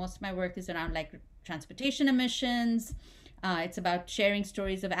 most of my work is around like transportation emissions. It's about sharing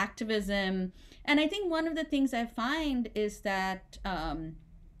stories of activism. And I think one of the things I find is that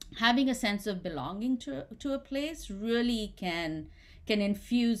having a sense of belonging to a place really can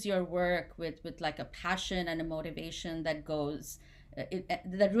infuse your work with like a passion and a motivation that goes,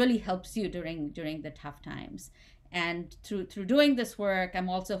 that really helps you during the tough times. And through doing this work, I'm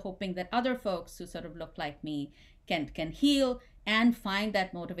also hoping that other folks who sort of look like me can heal and find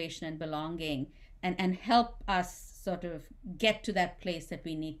that motivation and belonging, and help us sort of get to that place that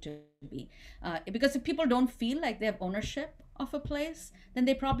we need to be. Because if people don't feel like they have ownership of a place, then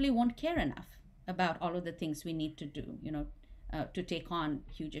they probably won't care enough about all of the things we need to do, to take on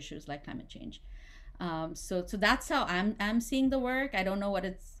huge issues like climate change. So that's how I'm seeing the work. I don't know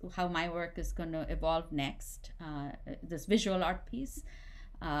how my work is going to evolve next, this visual art piece.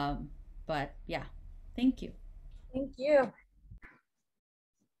 But yeah, thank you. Thank you.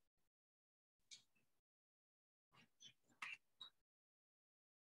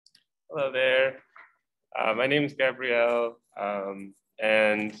 Hello there. My name is Gabrielle,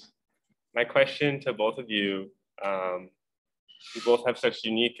 and my question to both of you, you both have such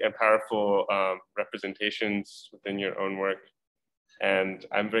unique and powerful representations within your own work. And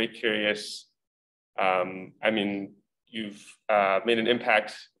I'm very curious, you've made an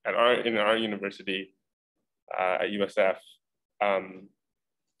impact in our university at USF,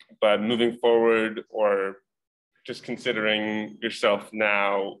 but moving forward, or just considering yourself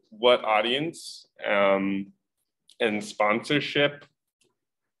now, what audience and sponsorship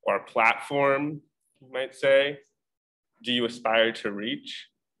or platform, you might say, do you aspire to reach?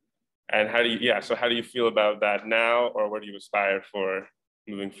 And how do you feel about that now, or what do you aspire for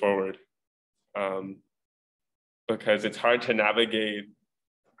moving forward? Because it's hard to navigate,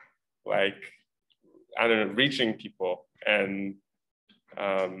 reaching people and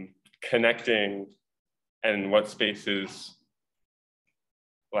connecting, and what spaces,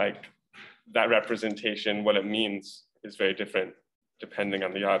 like that representation, what it means is very different depending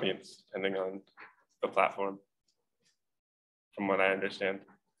on the audience, depending on the platform, from what I understand.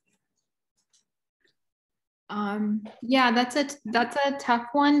 Yeah, that's a tough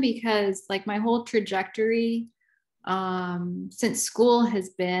one, because like my whole trajectory since school has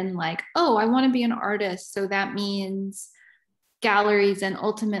been like, oh, I want to be an artist, so that means galleries and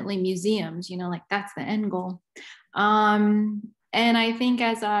ultimately museums, like that's the end goal. And I think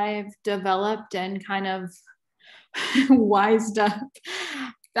as I've developed and kind of wised up,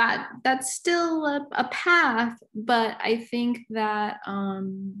 that's still a path, but I think that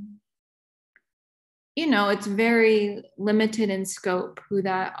it's very limited in scope who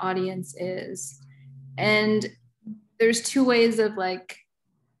that audience is. And there's two ways of like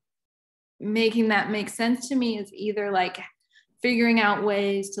making that make sense to me. Is either like figuring out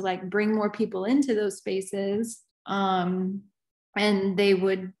ways to like bring more people into those spaces, and they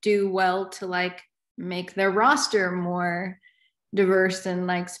would do well to like make their roster more diverse and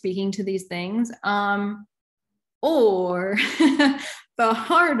like speaking to these things, or the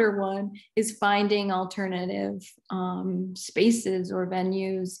harder one is finding alternative spaces or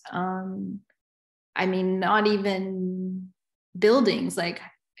venues. Not even buildings, like,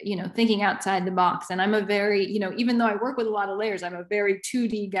 thinking outside the box. And I'm a very, even though I work with a lot of layers, I'm a very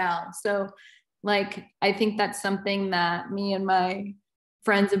 2D gal. So like, I think that's something that me and my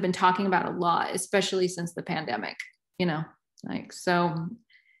friends have been talking about a lot, especially since the pandemic, so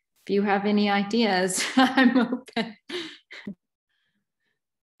if you have any ideas, I'm open.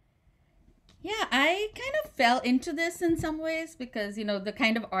 Yeah, I kind of fell into this in some ways because, the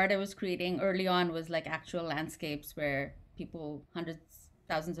kind of art I was creating early on was like actual landscapes where people, hundreds,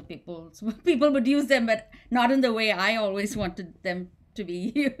 thousands of people would use them, but not in the way I always wanted them to be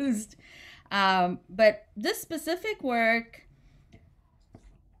used. But this specific work,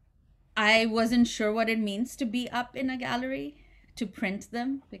 I wasn't sure what it means to be up in a gallery, to print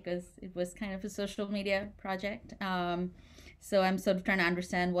them, because it was kind of a social media project. So I'm sort of trying to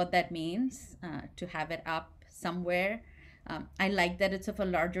understand what that means, to have it up somewhere. I like that it's of a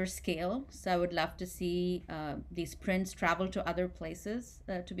larger scale, so I would love to see these prints travel to other places,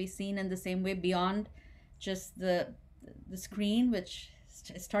 to be seen in the same way beyond just the screen, which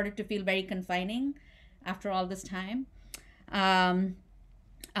started to feel very confining after all this time.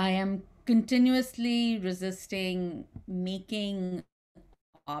 I am continuously resisting making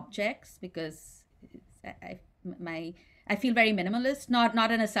objects because I feel very minimalist,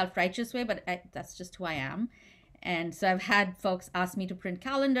 not in a self-righteous way, but that's just who I am. And so I've had folks ask me to print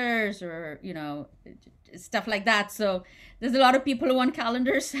calendars or, you know, stuff like that. So there's a lot of people who want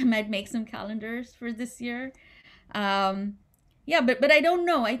calendars. I might make some calendars for this year. Yeah, but I don't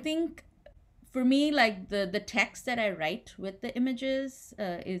know. I think for me, like the text that I write with the images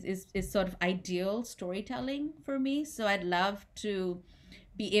is sort of ideal storytelling for me. So I'd love to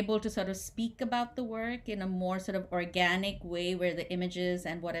be able to sort of speak about the work in a more sort of organic way where the images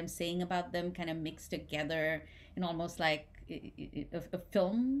and what I'm saying about them kind of mix together in almost like a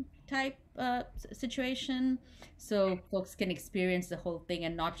film type situation, so folks can experience the whole thing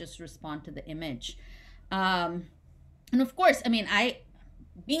and not just respond to the image. And of course, I mean,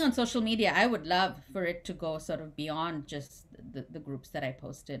 being on social media, I would love for it to go sort of beyond just the groups that I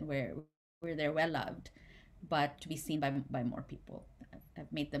post in where they're well loved, but to be seen by more people.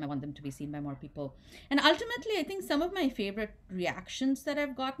 I've made them, I want them to be seen by more people. And ultimately, I think some of my favorite reactions that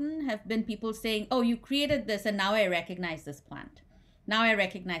I've gotten have been people saying, oh, you created this and now I recognize this plant. Now I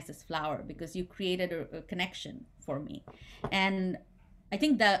recognize this flower because you created a connection for me. And I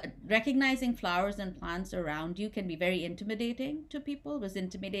think that recognizing flowers and plants around you can be very intimidating to people. It was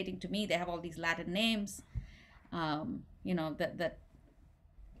intimidating to me. They have all these Latin names, you know, that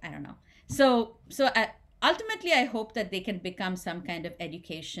I don't know. So ultimately, I hope that they can become some kind of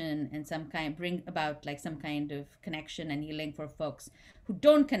education and bring about like some kind of connection and healing for folks who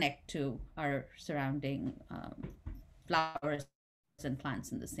don't connect to our surrounding flowers and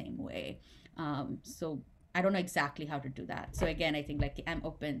plants in the same way. So I don't know exactly how to do that. So again, I think like I'm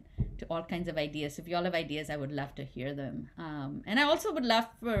open to all kinds of ideas. If you all have ideas, I would love to hear them. And I also would love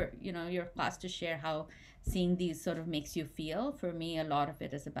for, you know, your class to share how seeing these sort of makes you feel. For me, a lot of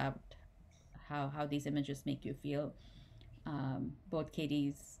it is about how these images make you feel. Both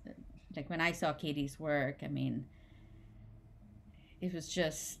Katie's, like when I saw Katie's work, I mean, it was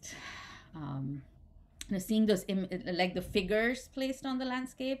just, you know, seeing those, like the figures placed on the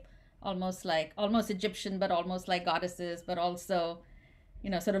landscape, almost Egyptian, but almost like goddesses, but also, you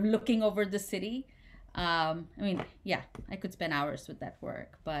know, sort of looking over the city. I mean, yeah, I could spend hours with that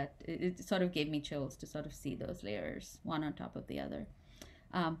work, but it sort of gave me chills to sort of see those layers, one on top of the other.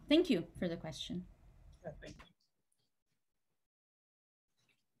 Thank you for the question. Yeah, thank you.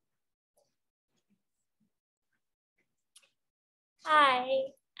 Hi,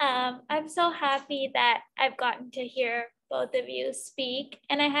 I'm so happy that I've gotten to hear both of you speak.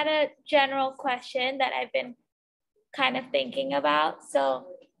 And I had a general question that I've been kind of thinking about. So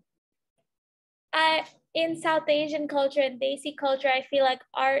in South Asian culture and Desi culture, I feel like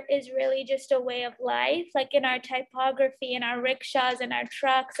art is really just a way of life, like in our typography, in our rickshaws and our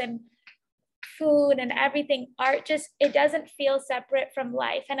trucks and food and everything. Art just, it doesn't feel separate from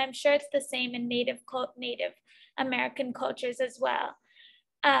life. And I'm sure it's the same in Native American cultures as well.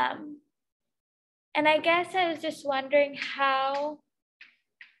 And I guess I was just wondering how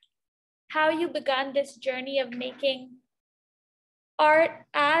you begun this journey of making art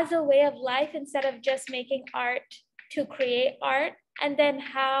as a way of life instead of just making art to create art. And then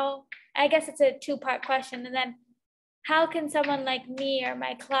how, I guess it's a two-part question. And then how can someone like me or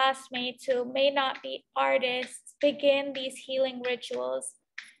my classmates who may not be artists begin these healing rituals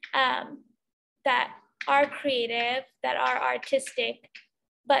that are creative, that are artistic,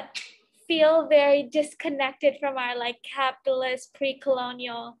 but feel very disconnected from our like capitalist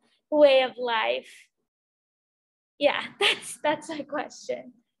pre-colonial way of life? Yeah, that's my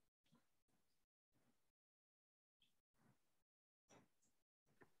question.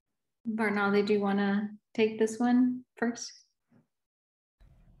 Barnali, do you want to take this one first?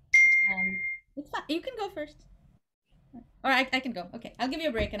 It's fine. You can go first. Or I can go. Okay, I'll give you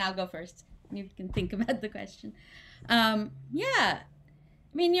a break and I'll go first. You can think about the question. Yeah, I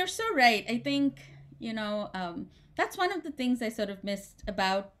mean, you're so right. I think, you know, that's one of the things I sort of missed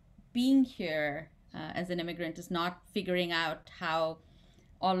about being here as an immigrant is not figuring out how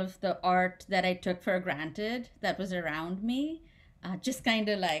all of the art that I took for granted that was around me just kind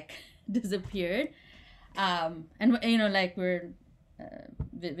of like disappeared. And you know, like we're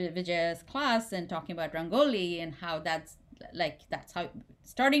Vijaya's class and talking about Rangoli and how that's how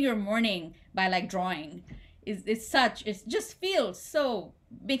starting your morning by like drawing is it just feels so,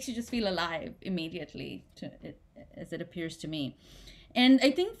 makes you just feel alive immediately as it appears to me. And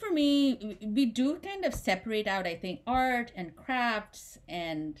I think for me, we do kind of separate out, I think, art and crafts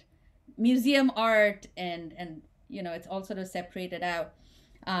and museum art and you know, it's all sort of separated out.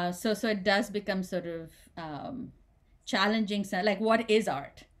 So it does become sort of challenging. So like, what is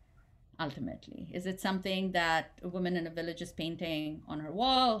art ultimately? Is it something that a woman in a village is painting on her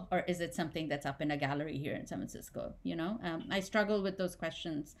wall, or is it something that's up in a gallery here in San Francisco? You know, I struggle with those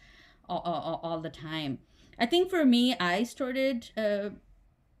questions all the time. I think for me, I started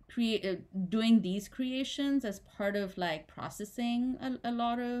doing these creations as part of like processing a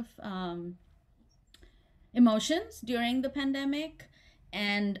lot of emotions during the pandemic.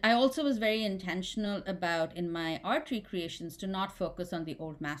 And I also was very intentional about, in my art recreations, to not focus on the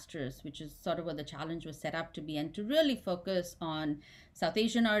old masters, which is sort of what the challenge was set up to be, and to really focus on South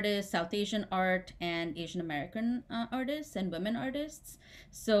Asian artists, South Asian art, and Asian American artists and women artists.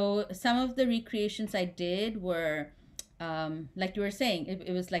 So some of the recreations I did were, like you were saying,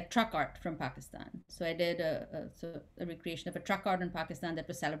 it was like truck art from Pakistan. So I did a recreation of a truck art in Pakistan that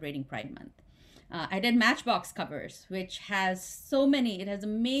was celebrating Pride Month. I did Matchbox covers, which has so many, it has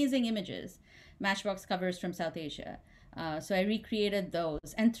amazing images, Matchbox covers from South Asia. So I recreated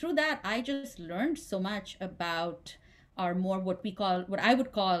those. And through that, I just learned so much about our more what I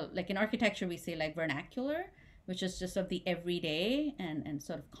would call, like in architecture, we say like vernacular, which is just of the everyday and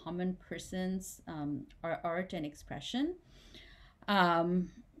sort of common person's art and expression.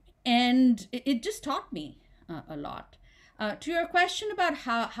 And it just taught me a lot. To your question about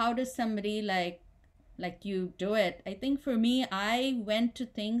how does somebody like you do it, I think for me, I went to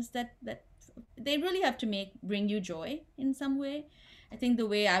things that they really have to bring you joy in some way. I think the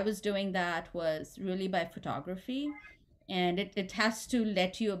way I was doing that was really by photography, and it has to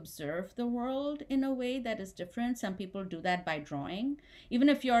let you observe the world in a way that is different. Some people do that by drawing. Even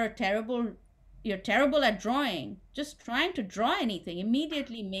if you're terrible at drawing, just trying to draw anything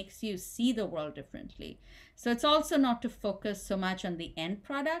immediately makes you see the world differently. So it's also not to focus so much on the end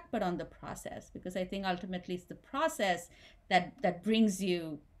product, but on the process, because I think ultimately it's the process that brings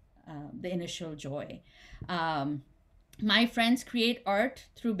you the initial joy. My friends create art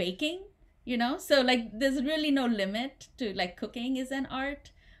through baking, you know, so like there's really no limit to, like, cooking is an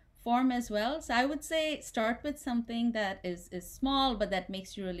art form as well. So I would say start with something that is small, but that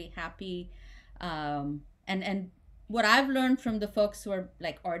makes you really happy. And what I've learned from the folks who are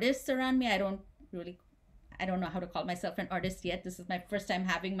like artists around me, I don't know how to call myself an artist yet. This is my first time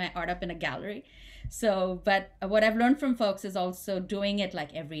having my art up in a gallery. So, but what I've learned from folks is also doing it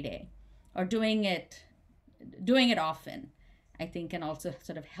like every day, or doing it often, I think can also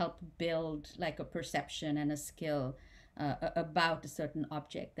sort of help build like a perception and a skill about a certain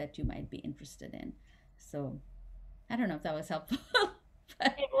object that you might be interested in. So I don't know if that was helpful.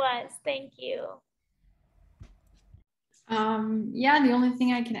 It was, thank you. Yeah, the only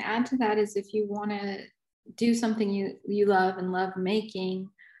thing I can add to that is if you want to do something you love and love making,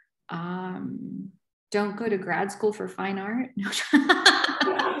 don't go to grad school for fine art.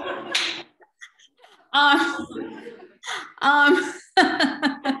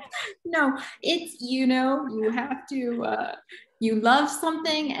 No, it's, you know, you have to, you love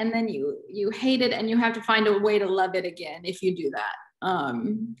something and then you hate it, and you have to find a way to love it again if you do that.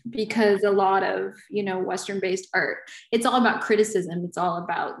 Because a lot of, you know, Western-based art, it's all about criticism. It's all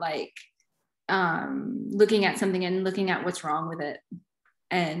about like looking at something and looking at what's wrong with it.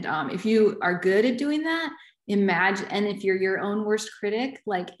 And if you are good at doing that, imagine, and if you're your own worst critic,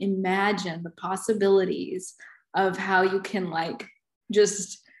 like imagine the possibilities of how you can like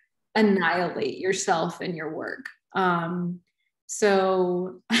just annihilate yourself and your work.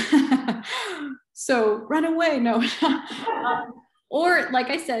 So run away. No. Or like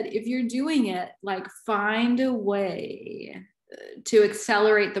I said, if you're doing it, like find a way to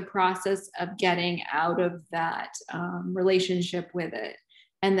accelerate the process of getting out of that relationship with it,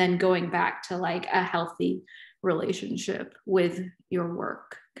 and then going back to like a healthy relationship with your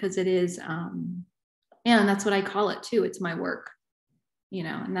work. Because it is, and that's what I call it too. It's my work, you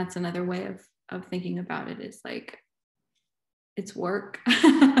know, and that's another way of thinking about it, is like, it's work.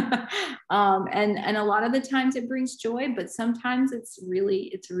 And a lot of the times it brings joy, but sometimes it's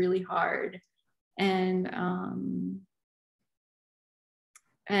really hard. And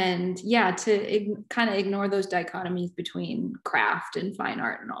And yeah, to kind of ignore those dichotomies between craft and fine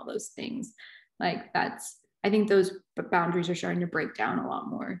art and all those things. Like I think those boundaries are starting to break down a lot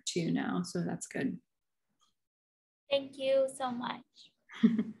more too now. So that's good. Thank you so much.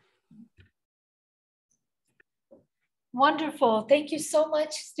 Wonderful. Thank you so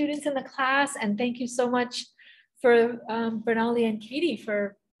much, students in the class. And thank you so much for Barnali and Katie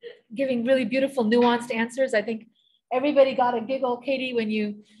for giving really beautiful, nuanced answers. I think everybody got a giggle, Katie, when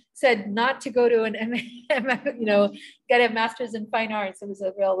you said not to go to an get a master's in fine arts. It was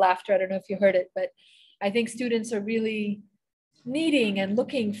a real laughter. I don't know if you heard it, but I think students are really needing and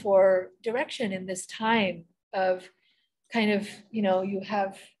looking for direction in this time of kind of,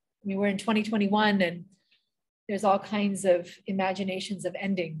 we're in 2021 and there's all kinds of imaginations of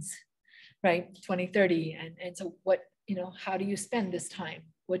endings, right? 2030. And so what, how do you spend this time?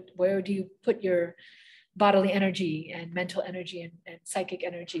 Where do you put your bodily energy and mental energy and psychic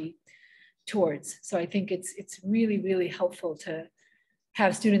energy towards? So I think it's really, really helpful to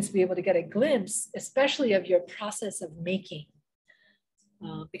have students be able to get a glimpse, especially of your process of making,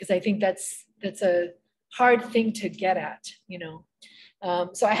 because I think that's a hard thing to get at,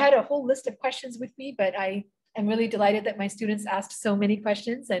 So I had a whole list of questions with me, but I am really delighted that my students asked so many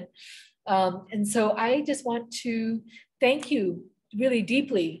questions. And so I just want to thank you really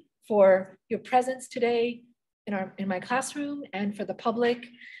deeply for your presence today in my classroom and for the public,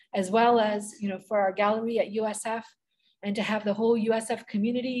 as well as, for our gallery at USF, and to have the whole USF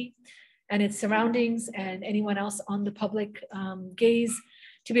community and its surroundings and anyone else on the public gaze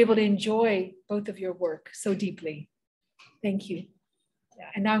to be able to enjoy both of your work so deeply. Thank you.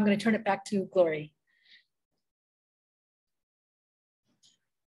 And now I'm going to turn it back to Glory.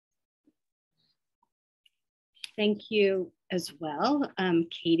 Thank you as well,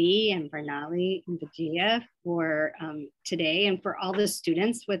 Katie and Barnali and Vijaya for today, and for all the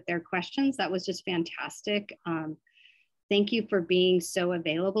students with their questions. That was just fantastic. Thank you for being so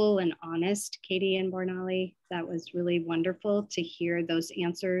available and honest, Katie and Barnali. That was really wonderful to hear those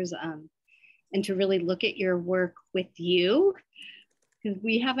answers and to really look at your work with you, because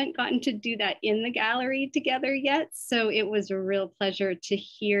we haven't gotten to do that in the gallery together yet. So it was a real pleasure to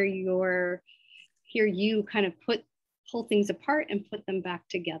hear you kind of pull things apart and put them back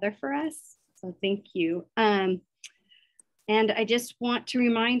together for us. So thank you. And I just want to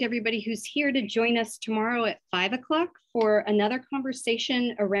remind everybody who's here to join us tomorrow at 5 o'clock for another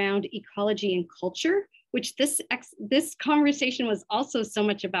conversation around ecology and culture, which this conversation was also so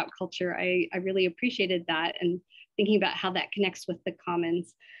much about culture. I really appreciated that and thinking about how that connects with the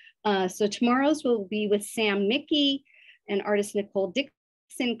commons. So tomorrow's will be with Sam Mickey and artist Nicole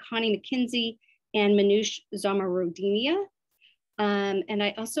Dixon, Connie McKenzie, and Manoush Zamarodiniya. And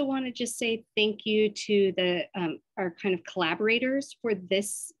I also want to just say thank you to our kind of collaborators for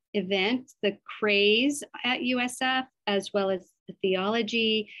this event, the Craze at USF, as well as the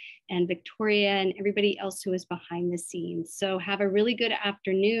Theology and Victoria and everybody else who is behind the scenes. So have a really good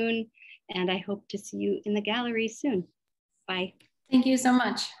afternoon, and I hope to see you in the gallery soon. Bye. Thank you so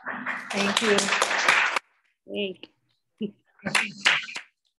much. Thank you. Yay.